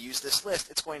go to use this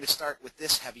list, it's going to start with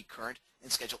this heavy current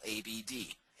and schedule A, B,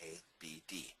 D, A, B,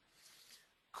 D.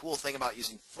 Cool thing about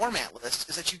using format lists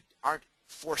is that you aren't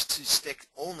forced to stick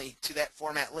only to that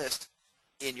format list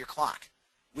in your clock.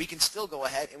 We can still go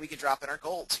ahead and we can drop in our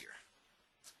golds here.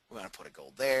 We're going to put a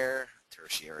gold there,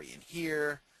 tertiary in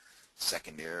here,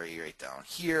 secondary right down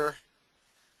here.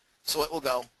 So it will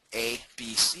go A,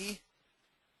 B, C,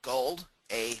 gold,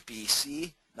 A, B,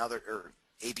 C, another, or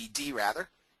A, B, D rather,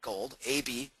 gold, A,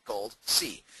 B, gold,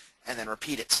 C, and then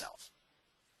repeat itself.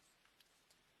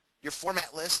 Your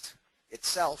format list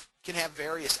itself can have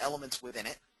various elements within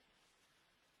it.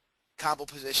 Combo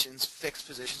positions, fixed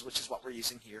positions, which is what we're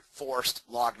using here, forced,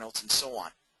 log notes, and so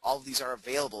on. All of these are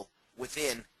available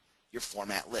within your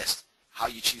format list. How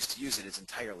you choose to use it is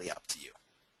entirely up to you.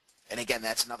 And again,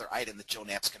 that's another item that Joe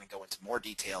Knapp's going to go into more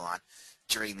detail on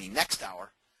during the next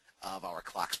hour of our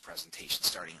clocks presentation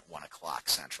starting at 1 o'clock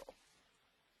Central.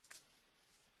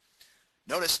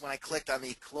 Notice when I clicked on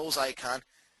the close icon,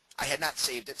 I had not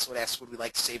saved it, so it asks would we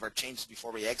like to save our changes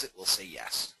before we exit. We'll say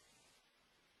yes.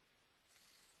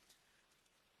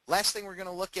 Last thing we're going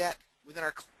to look at within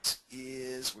our clocks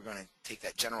is, we're going to take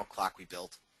that general clock we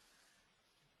built,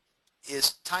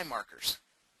 is time markers.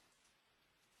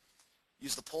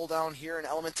 Use the pull down here in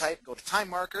element type, go to time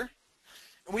marker,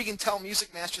 and we can tell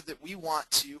MusicMaster that we want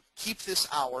to keep this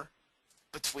hour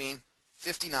between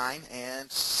 59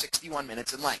 and 61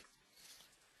 minutes in length.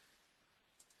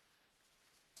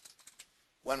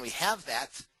 When we have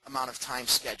that amount of time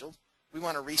scheduled, we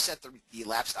want to reset the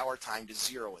elapsed hour time to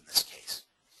 0 in this case.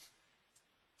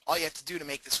 All you have to do to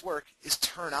make this work is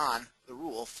turn on the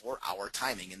rule for hour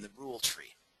timing in the rule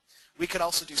tree. We could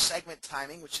also do segment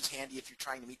timing, which is handy if you're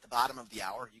trying to meet the bottom of the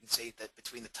hour. You can say that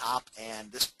between the top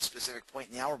and this specific point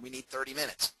in the hour, we need 30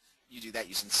 minutes. You do that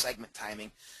using segment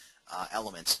timing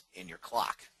elements in your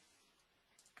clock.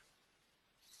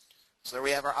 So there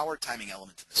we have our hour timing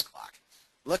element to this clock.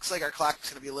 Looks like our clock is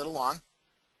going to be a little long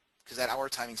because that hour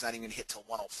timing is not even going to hit till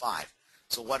 1:05.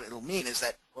 So what it'll mean is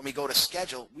that when we go to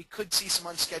schedule, we could see some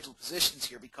unscheduled positions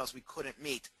here because we couldn't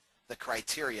meet the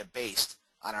criteria based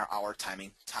on our hour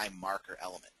timing time marker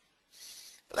element.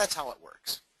 But that's how it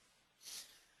works.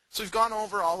 So we've gone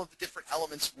over all of the different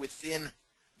elements within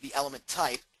the element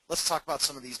type. Let's talk about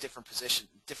some of these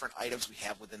different items we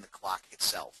have within the clock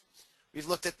itself. We've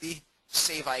looked at the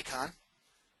save icon.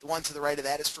 The one to the right of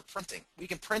that is for printing. We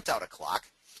can print out a clock.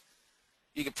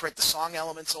 You can print the song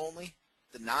elements only,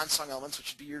 the non-song elements,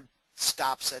 which would be your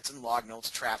stop sets and log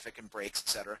notes, traffic and breaks,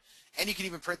 etc. And you can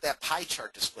even print that pie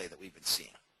chart display that we've been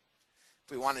seeing. If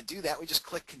we want to do that, we just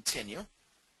click Continue.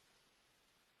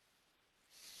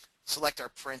 Select our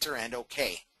printer and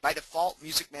OK. By default,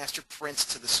 MusicMaster prints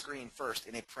to the screen first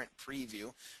in a print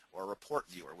preview or report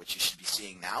viewer, which you should be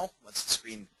seeing now once the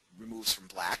screen removes from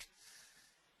black.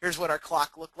 Here's what our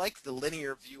clock looked like, the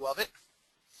linear view of it.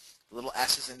 The little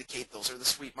S's indicate those are the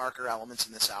sweep marker elements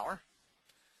in this hour.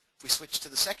 If we switch to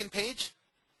the second page,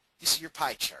 you see your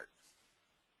pie chart.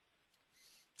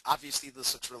 Obviously,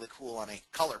 this looks really cool on a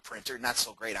color printer, not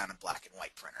so great on a black and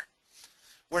white printer.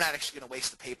 We're not actually going to waste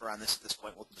the paper on this at this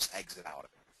point. We'll just exit out of it.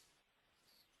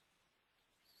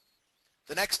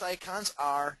 The next icons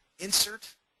are insert,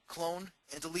 clone,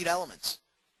 and delete elements.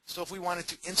 So if we wanted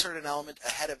to insert an element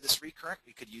ahead of this recurrent,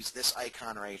 we could use this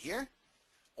icon right here.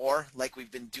 Or, like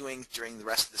we've been doing during the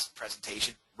rest of this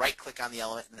presentation, right-click on the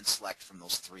element and then select from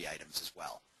those 3 items as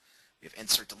well. We have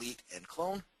insert, delete, and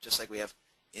clone, just like we have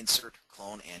insert,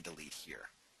 clone, and delete here.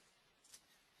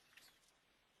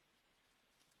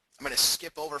 I'm going to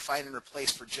skip over find and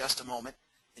replace for just a moment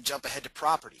and jump ahead to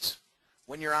properties.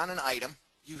 When you're on an item,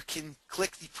 you can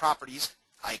click the properties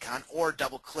icon or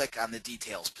double-click on the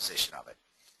details position of it.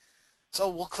 So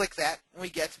we'll click that and we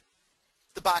get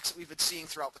the box that we've been seeing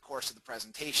throughout the course of the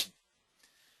presentation.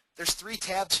 There's 3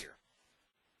 tabs here.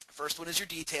 The first one is your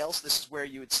details. This is where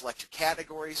you would select your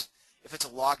categories. If it's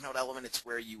a log note element, it's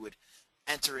where you would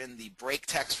enter in the break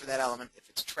text for that element. If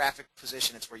it's traffic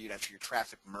position, it's where you'd enter your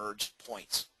traffic merge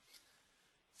points.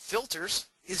 Filters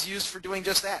is used for doing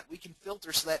just that. We can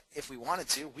filter so that if we wanted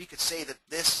to, we could say that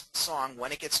this song,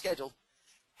 when it gets scheduled,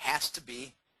 has to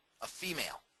be a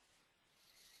female.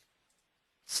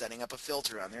 Setting up a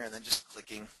filter on there and then just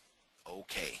clicking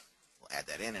OK. We'll add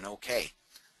that in and OK.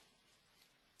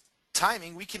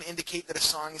 Timing, we can indicate that a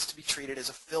song is to be treated as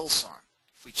a fill song.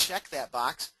 If we check that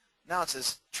box, now it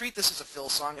says treat this as a fill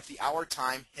song if the hour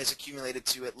time has accumulated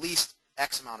to at least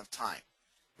X amount of time.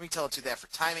 We can tell it to do that for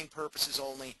timing purposes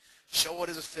only, show it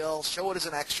as a fill, show it as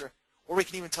an extra, or we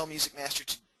can even tell MusicMaster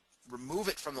to remove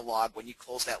it from the log when you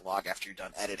close that log after you're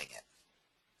done editing it.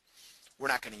 We're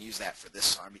not going to use that for this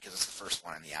song because it's the first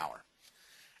one in the hour.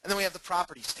 And then we have the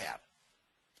Properties tab.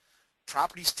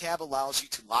 Properties tab allows you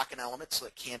to lock an element so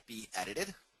it can't be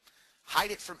edited. Hide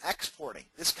it from exporting.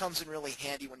 This comes in really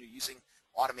handy when you're using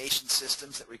automation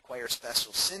systems that require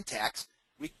special syntax.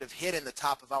 We could have hidden the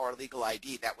top of our legal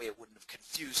ID. That way it wouldn't have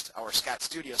confused our Scott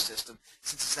Studio system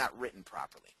since it's not written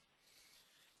properly.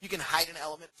 You can hide an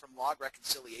element from log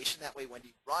reconciliation. That way when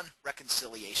you run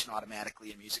reconciliation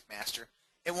automatically in MusicMaster,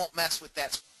 it won't mess with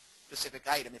that specific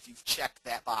item if you've checked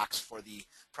that box for the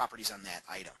properties on that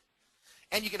item.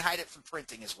 And you can hide it from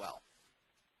printing as well.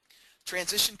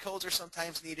 Transition codes are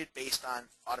sometimes needed based on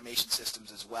automation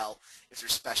systems as well. If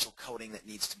there's special coding that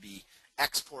needs to be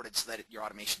exported so that your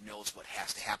automation knows what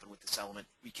has to happen with this element,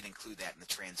 we can include that in the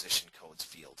transition codes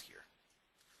field here.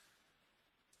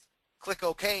 Click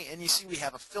OK, and you see we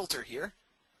have a filter here.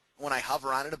 When I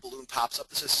hover on it, a balloon pops up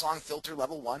that says Song Filter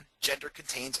Level 1, Gender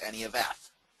Contains Any of F.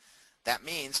 That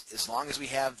means as long as we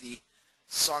have the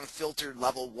Song Filter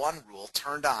Level 1 rule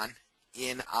turned on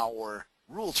in our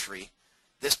rule tree,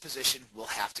 this position will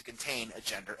have to contain a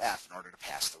gender F in order to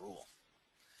pass the rule.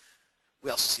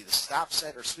 We also see the stop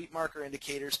set or sweep marker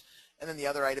indicators, and then the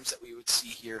other items that we would see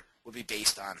here would be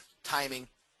based on timing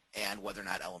and whether or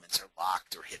not elements are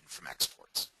locked or hidden from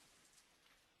exports.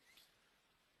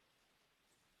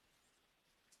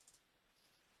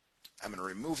 I'm going to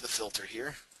remove the filter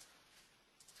here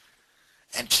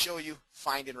and show you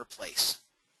find and replace.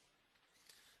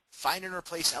 Find and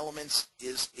replace elements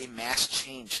is a mass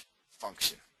change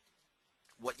function.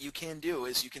 What you can do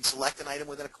is you can select an item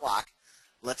within a clock,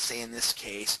 let's say in this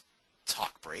case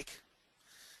talk break,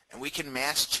 and we can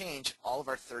mass change all of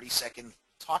our 30-second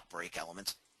talk break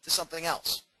elements to something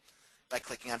else by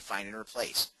clicking on find and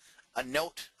replace. A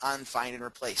note on find and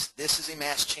replace. This is a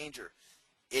mass changer.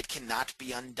 It cannot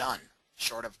be undone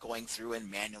short of going through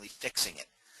and manually fixing it.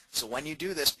 So when you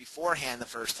do this beforehand the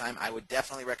first time, I would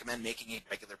definitely recommend making a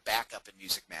regular backup in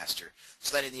MusicMaster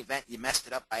so that in the event you messed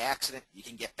it up by accident, you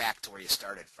can get back to where you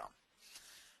started from.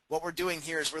 What we're doing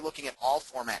here is we're looking at all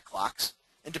format clocks,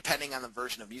 and depending on the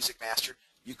version of MusicMaster,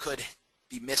 you could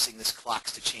be missing this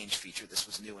clocks to change feature. This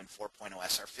was new in 4.0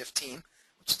 SR15,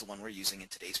 which is the one we're using in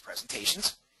today's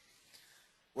presentations.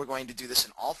 We're going to do this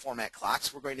in all format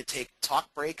clocks. We're going to take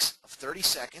talk breaks of 30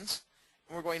 seconds,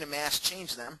 and we're going to mass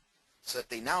change them so that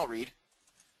they now read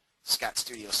Scott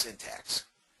Studio syntax.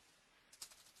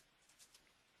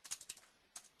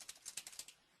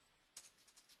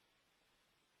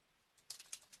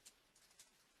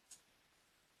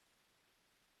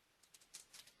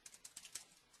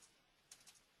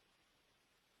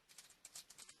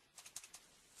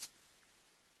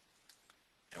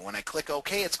 And when I click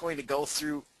OK, it's going to go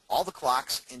through all the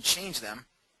clocks and change them,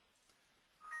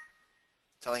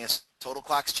 telling us total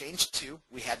clocks changed 2.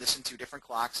 We had this in 2 different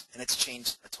clocks, and it's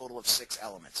changed a total of 6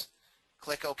 elements.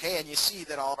 Click OK, and you see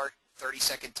that all of our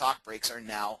 30-second talk breaks are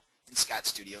now in Scott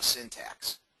Studio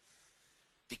syntax.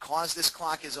 Because this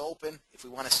clock is open, if we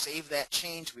want to save that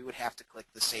change, we would have to click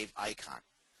the Save icon.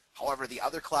 However, the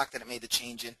other clock that it made the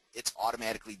change in, it's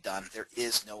automatically done. There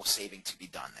is no saving to be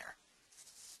done there.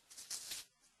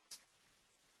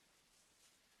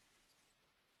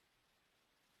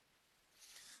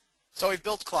 So we've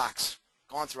built clocks,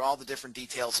 gone through all the different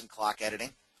details in clock editing.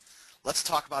 Let's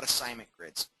talk about assignment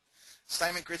grids.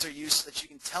 Assignment grids are used so that you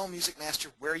can tell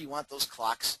MusicMaster where you want those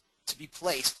clocks to be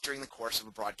placed during the course of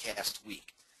a broadcast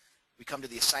week. We come to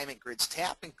the Assignment Grids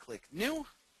tab and click New, and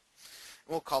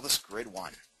we'll call this Grid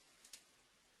 1.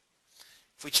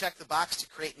 If we check the box to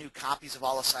create new copies of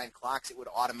all assigned clocks, it would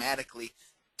automatically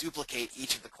duplicate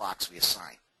each of the clocks we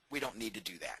assign. We don't need to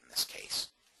do that in this case.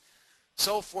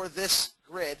 So for this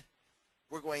grid,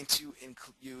 we're going to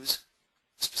use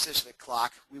a specific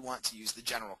clock. We want to use the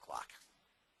general clock.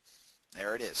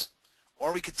 There it is.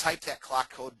 Or we could type that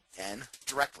clock code in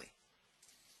directly.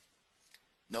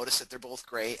 Notice that they're both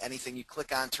gray. Anything you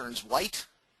click on turns white,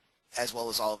 as well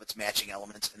as all of its matching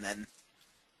elements, and then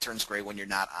turns gray when you're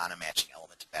not on a matching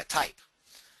element of that type.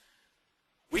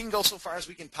 We can go so far as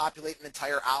we can populate an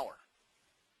entire hour.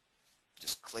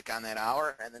 Just click on that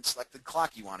hour and then select the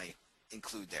clock you want to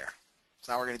include there.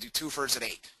 So now we're going to do 2/4 at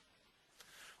 8.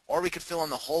 Or we could fill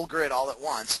in the whole grid all at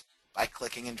once by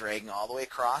clicking and dragging all the way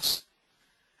across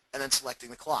and then selecting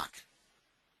the clock.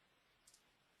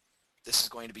 This is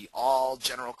going to be all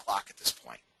general clock at this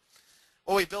point.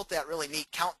 Well, we built that really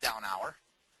neat countdown hour.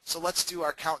 So let's do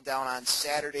our countdown on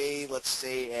Saturday, let's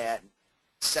say at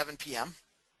 7 p.m.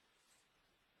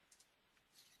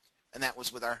 And that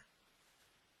was with our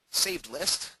saved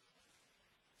list.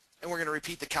 And we're going to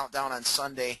repeat the countdown on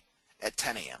Sunday at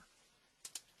 10 a.m.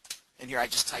 And here I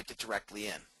just typed it directly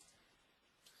in.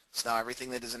 So now everything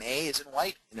that is an A is in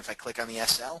white, and if I click on the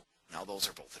SL, now those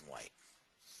are both in white.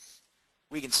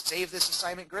 We can save this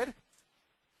assignment grid.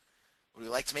 Would we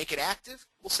like to make it active?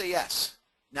 We'll say yes.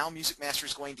 Now MusicMaster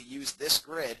is going to use this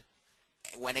grid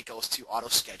when it goes to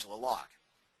auto-schedule a log.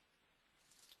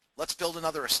 Let's build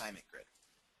another assignment grid.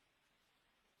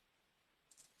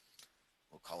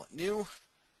 We'll call it New.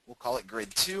 We'll call it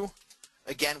grid 2.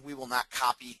 Again, we will not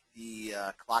copy the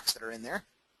clocks that are in there.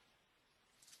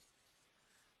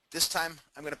 This time,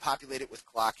 I'm going to populate it with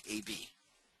clock AB.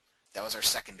 That was our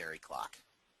secondary clock.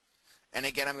 And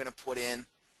again, I'm going to put in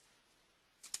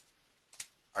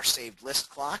our saved list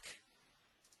clock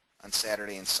on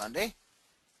Saturday and Sunday.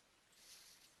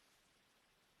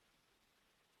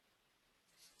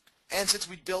 And since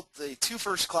we built the 2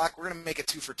 first clock, we're going to make a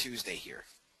 2 for Tuesday here.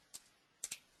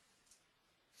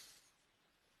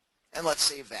 And let's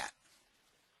save that.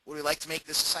 Would we like to make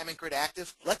this assignment grid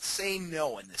active? Let's say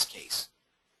no in this case.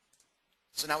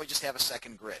 So now we just have a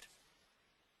second grid.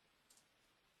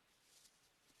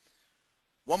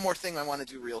 One more thing I want to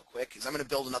do real quick is I'm going to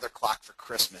build another clock for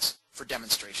Christmas for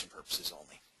demonstration purposes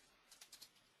only.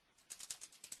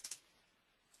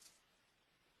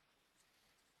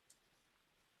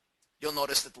 You'll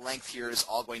notice that the length here is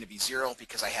all going to be 0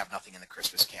 because I have nothing in the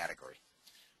Christmas category.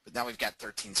 But now we've got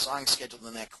 13 songs scheduled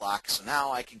in that clock, so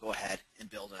now I can go ahead and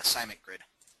build an assignment grid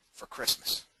for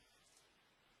Christmas.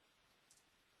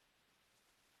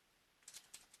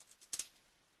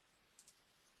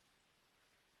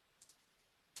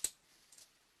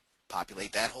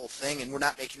 Populate that whole thing, and we're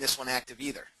not making this one active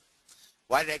either.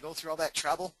 Why did I go through all that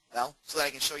trouble? Well, so that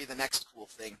I can show you the next cool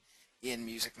thing in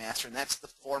MusicMaster, and that's the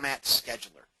Format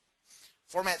Scheduler.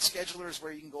 Format Scheduler is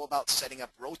where you can go about setting up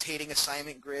rotating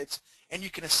assignment grids, and you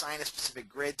can assign a specific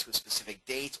grid to a specific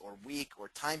date or week or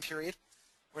time period.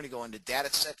 We're going to go into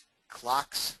Dataset,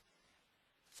 Clocks,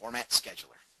 Format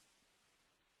Scheduler.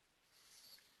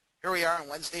 Here we are on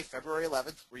Wednesday, February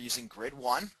 11th. We're using grid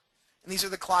 1, and these are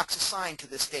the clocks assigned to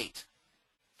this date.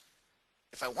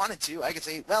 If I wanted to, I could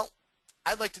say, well,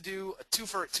 I'd like to do a 2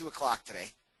 for at 2 o'clock today,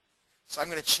 so I'm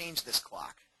going to change this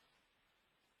clock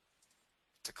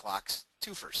to clocks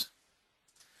 2-fers.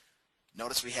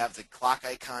 Notice we have the clock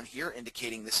icon here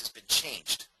indicating this has been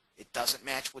changed. It doesn't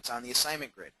match what's on the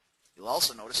assignment grid. You'll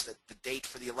also notice that the date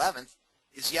for the 11th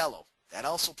is yellow. That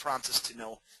also prompts us to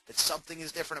know that something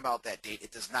is different about that date.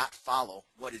 It does not follow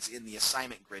what is in the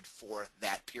assignment grid for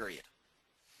that period.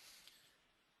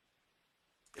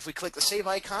 If we click the save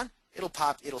icon,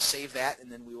 it'll save that,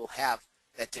 and then we will have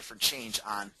that different change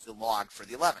on the log for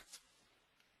the 11th.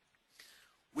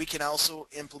 We can also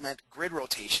implement grid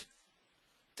rotation.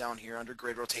 Down here under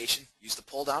grid rotation, use the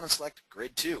pull down and select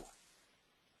grid 2.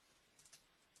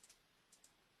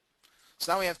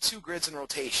 So now we have 2 grids in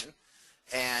rotation,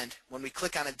 and when we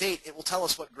click on a date, it will tell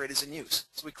us what grid is in use.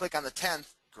 So we click on the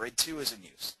 10th, grid 2 is in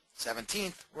use.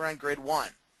 17th, we're on grid 1.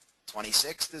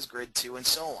 26th is grid 2, and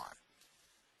so on.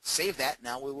 Save that.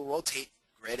 Now we will rotate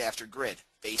grid after grid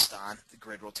based on the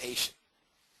grid rotation.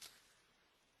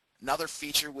 Another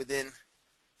feature within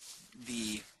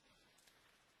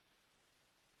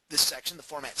this section, the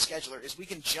Format Scheduler, is we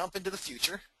can jump into the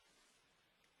future,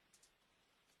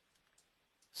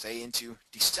 say into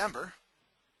December.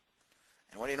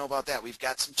 And what do you know about that? We've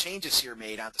got some changes here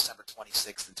made on December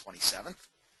 26th and 27th.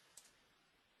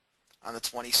 On the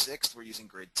 26th, we're using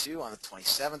grid 2. On the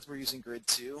 27th, we're using grid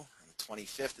 2. On the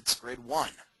 25th, it's grid 1.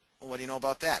 Well, what do you know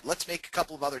about that? Let's make a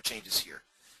couple of other changes here.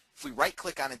 If we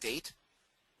right-click on a date,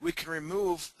 we can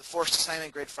remove the forced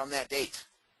assignment grid from that date.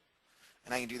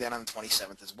 And I can do that on the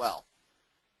 27th as well.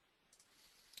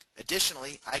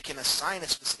 Additionally, I can assign a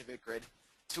specific grid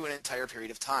to an entire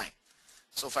period of time.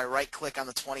 So if I right-click on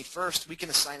the 21st, we can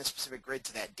assign a specific grid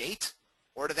to that date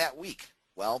or to that week.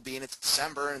 Well, being it's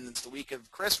December and it's the week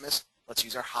of Christmas, let's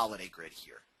use our holiday grid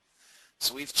here.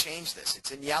 So we've changed this.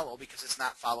 It's in yellow because it's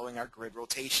not following our grid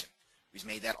rotation. We've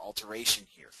made that alteration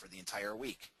here for the entire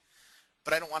week.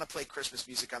 But I don't want to play Christmas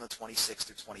music on the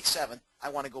 26th or 27th. I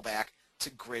want to go back to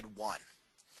grid 1.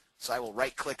 So I will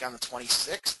right-click on the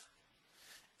 26th,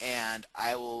 and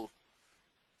I will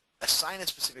assign a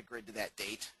specific grid to that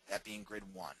date, that being grid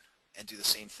 1, and do the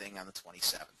same thing on the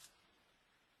 27th.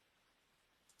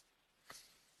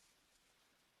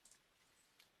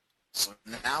 So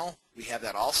now we have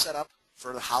that all set up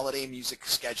for the holiday music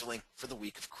scheduling for the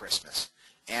week of Christmas.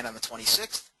 And on the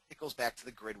 26th, it goes back to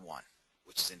the grid 1,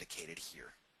 which is indicated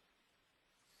here.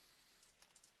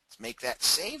 Let's make that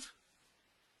save.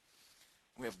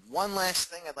 We have one last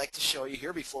thing I'd like to show you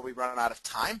here before we run out of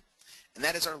time, and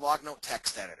that is our log note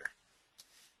text editor.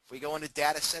 If we go into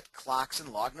Dataset, Clocks,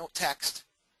 and Log Note Text,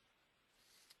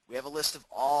 we have a list of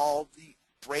all the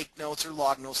break notes or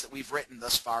log notes that we've written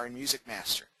thus far in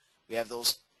MusicMaster. We have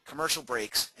those commercial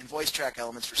breaks and voice track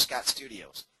elements for Scott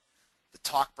Studios. The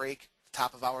talk break, the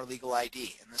top of hour legal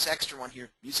ID, and this extra one here,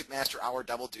 MusicMaster hour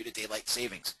double due to daylight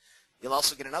savings. You'll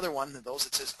also get another one of those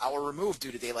that says hour removed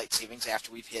due to daylight savings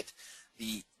after we've hit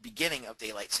the beginning of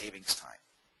daylight savings time.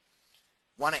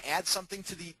 Want to add something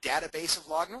to the database of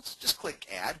log notes? Just click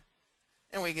Add,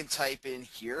 and we can type in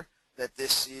here that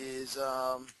this is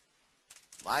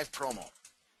live promo.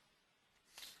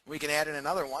 We can add in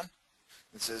another one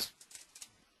that says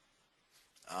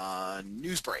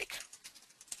news break.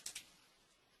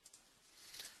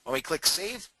 When we click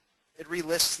Save, it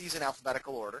relists these in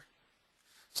alphabetical order.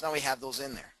 So now we have those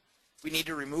in there. If we need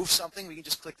to remove something, we can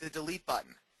just click the Delete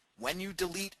button. When you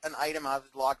delete an item out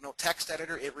of the log note text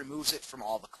editor, it removes it from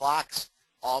all the clocks,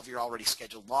 all of your already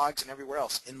scheduled logs, and everywhere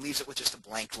else, and leaves it with just a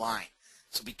blank line.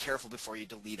 So be careful before you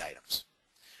delete items.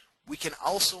 We can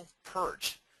also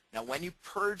purge. Now, when you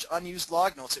purge unused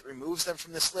log notes, it removes them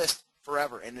from this list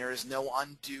forever, and there is no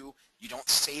undo. You don't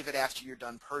save it after you're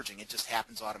done purging. It just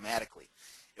happens automatically.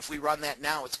 If we run that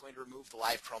now, it's going to remove the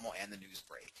live promo and the news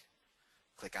break.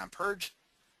 Click on Purge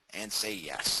and say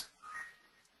yes.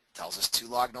 Tells us 2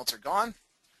 log notes are gone,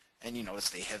 and you notice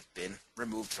they have been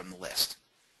removed from the list.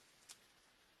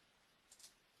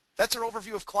 That's our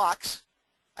overview of clocks.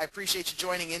 I appreciate you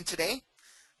joining in today.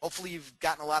 Hopefully you've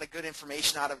gotten a lot of good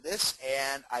information out of this,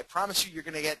 and I promise you're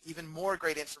going to get even more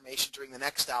great information during the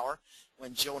next hour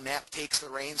when Joe Knapp takes the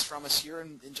reins from us here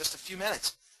in just a few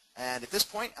minutes. And at this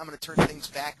point, I'm going to turn things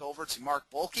back over to Mark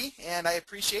Bolke, and I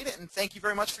appreciate it, and thank you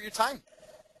very much for your time.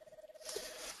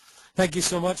 Thank you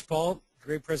so much, Paul.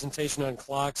 Great presentation on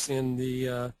clocks. In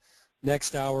the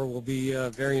next hour will be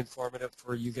very informative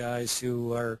for you guys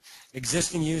who are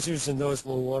existing users and those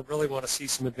who really want to see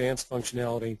some advanced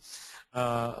functionality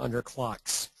under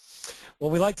clocks.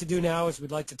 What we like to do now is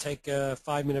we'd like to take a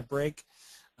 5-minute break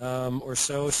or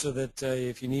so that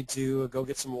if you need to go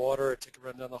get some water or take a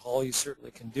run down the hall, you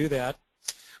certainly can do that.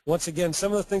 Once again,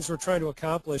 some of the things we're trying to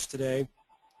accomplish today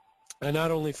are not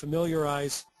only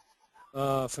familiarize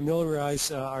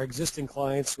our existing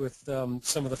clients with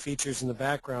some of the features in the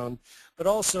background, but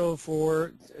also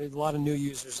for a lot of new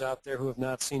users out there who have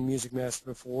not seen MusicMaster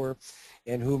before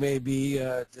and who may be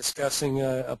discussing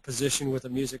a position with a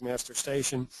MusicMaster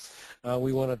station.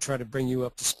 We want to try to bring you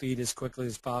up to speed as quickly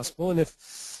as possible. And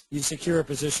if you secure a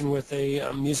position with a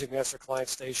MusicMaster client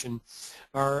station,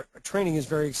 our training is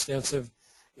very extensive.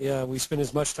 We spend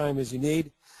as much time as you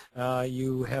need.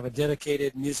 You have a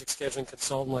dedicated music scheduling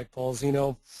consultant like Paul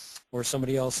Zeno or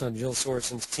somebody else on Jill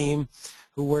Sorensen's team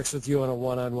who works with you on a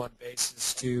one-on-one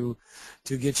basis to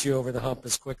get you over the hump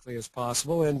as quickly as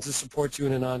possible and to support you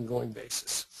in an ongoing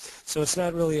basis. So it's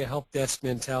not really a help desk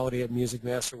mentality at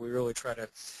MusicMaster. We really try to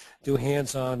do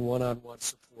hands-on, one-on-one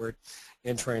support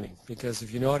and training, because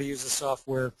if you know how to use the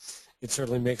software, it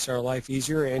certainly makes our life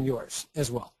easier and yours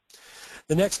as well.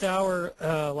 The next hour,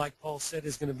 like Paul said,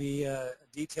 is going to be a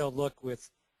detailed look with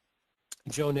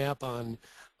Joe Knapp on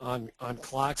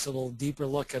clocks, a little deeper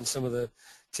look on some of the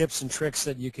tips and tricks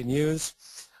that you can use.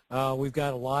 We've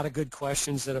got a lot of good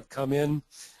questions that have come in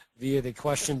via the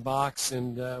question box,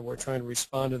 and we're trying to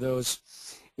respond to those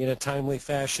in a timely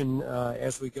fashion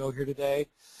as we go here today.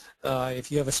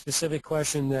 If you have a specific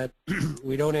question that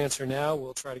we don't answer now,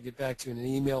 we'll try to get back to you in an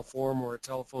email form or a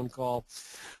telephone call,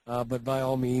 but by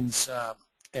all means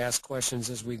ask questions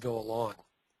as we go along.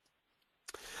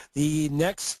 The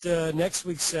next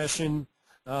week's session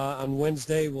on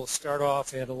Wednesday will start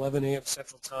off at 11 a.m.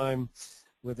 Central Time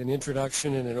with an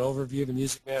introduction and an overview to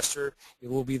MusicMaster. It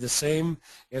will be the same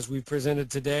as we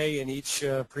presented today in each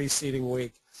preceding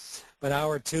week. But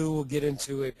hour 2 will get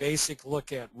into a basic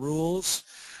look at rules,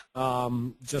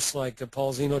 just like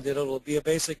Paul Zeno did. It'll be a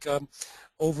basic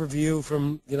overview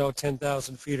from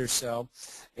 10,000 feet or so,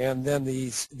 and then the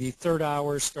third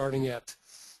hour, starting at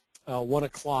 1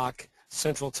 o'clock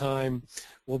Central Time,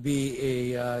 will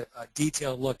be a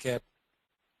detailed look at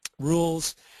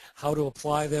rules, how to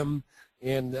apply them,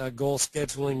 and goal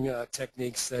scheduling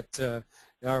techniques that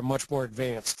are much more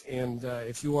advanced. And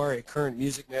if you are a current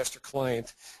MusicMaster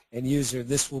client and user,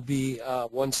 this will be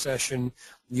one session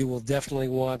you will definitely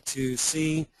want to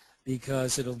see,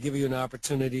 because it'll give you an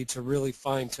opportunity to really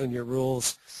fine-tune your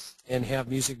rules and have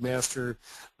MusicMaster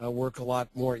work a lot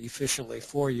more efficiently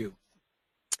for you.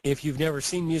 If you've never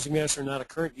seen MusicMaster, not a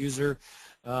current user,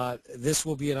 this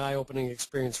will be an eye-opening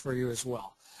experience for you as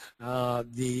well.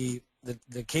 The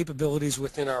capabilities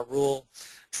within our rule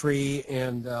tree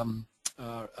and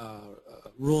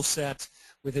rule set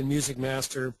within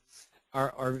MusicMaster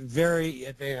are very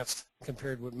advanced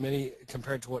compared to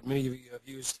what many of you have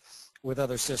used with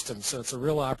other systems. So it's a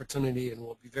real opportunity and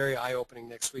will be very eye-opening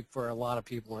next week for a lot of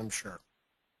people, I'm sure.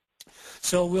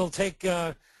 So we'll take,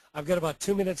 I've got about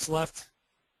 2 minutes left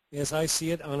as I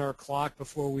see it on our clock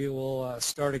before we will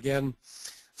start again.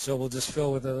 So we'll just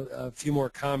fill with a few more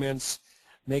comments.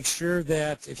 Make sure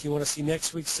that if you want to see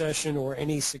next week's session or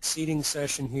any succeeding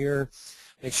session here,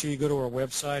 make sure you go to our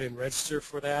website and register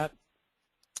for that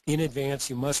in advance.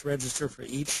 You must register for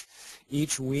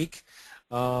each week.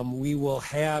 We will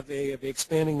be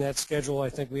expanding that schedule. I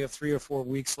think we have 3 or 4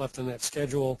 weeks left in that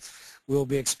schedule. We'll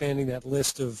be expanding that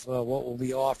list of what we'll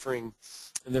be offering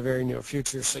in the very near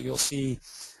future, so you'll see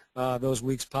those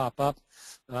weeks pop up.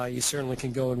 You certainly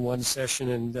can go in one session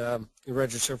and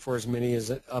register for as many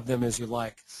of them as you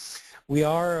like. We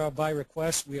are, by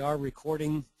request, we are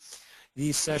recording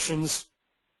these sessions.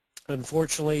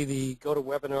 Unfortunately, the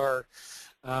GoToWebinar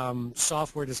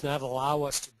software does not allow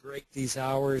us to break these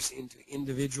hours into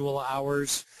individual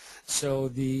hours, so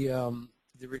the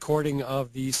recording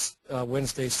of these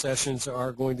Wednesday sessions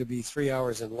are going to be 3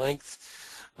 hours in length,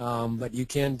 but you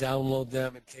can download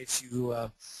them in case you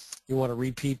want to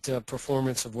repeat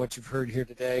performance of what you've heard here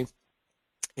today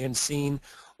and seen,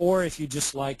 or if you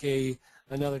just like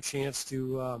another chance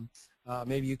to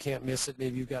maybe you can't miss it,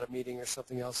 maybe you've got a meeting or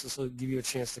something else, this will give you a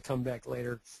chance to come back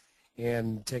later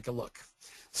and take a look.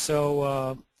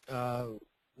 So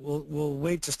we'll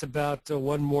wait just about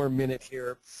 1 more minute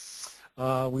here.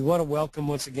 We want to welcome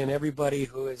once again everybody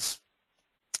who has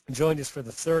joined us for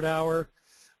the 3rd hour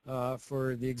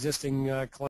for the existing class.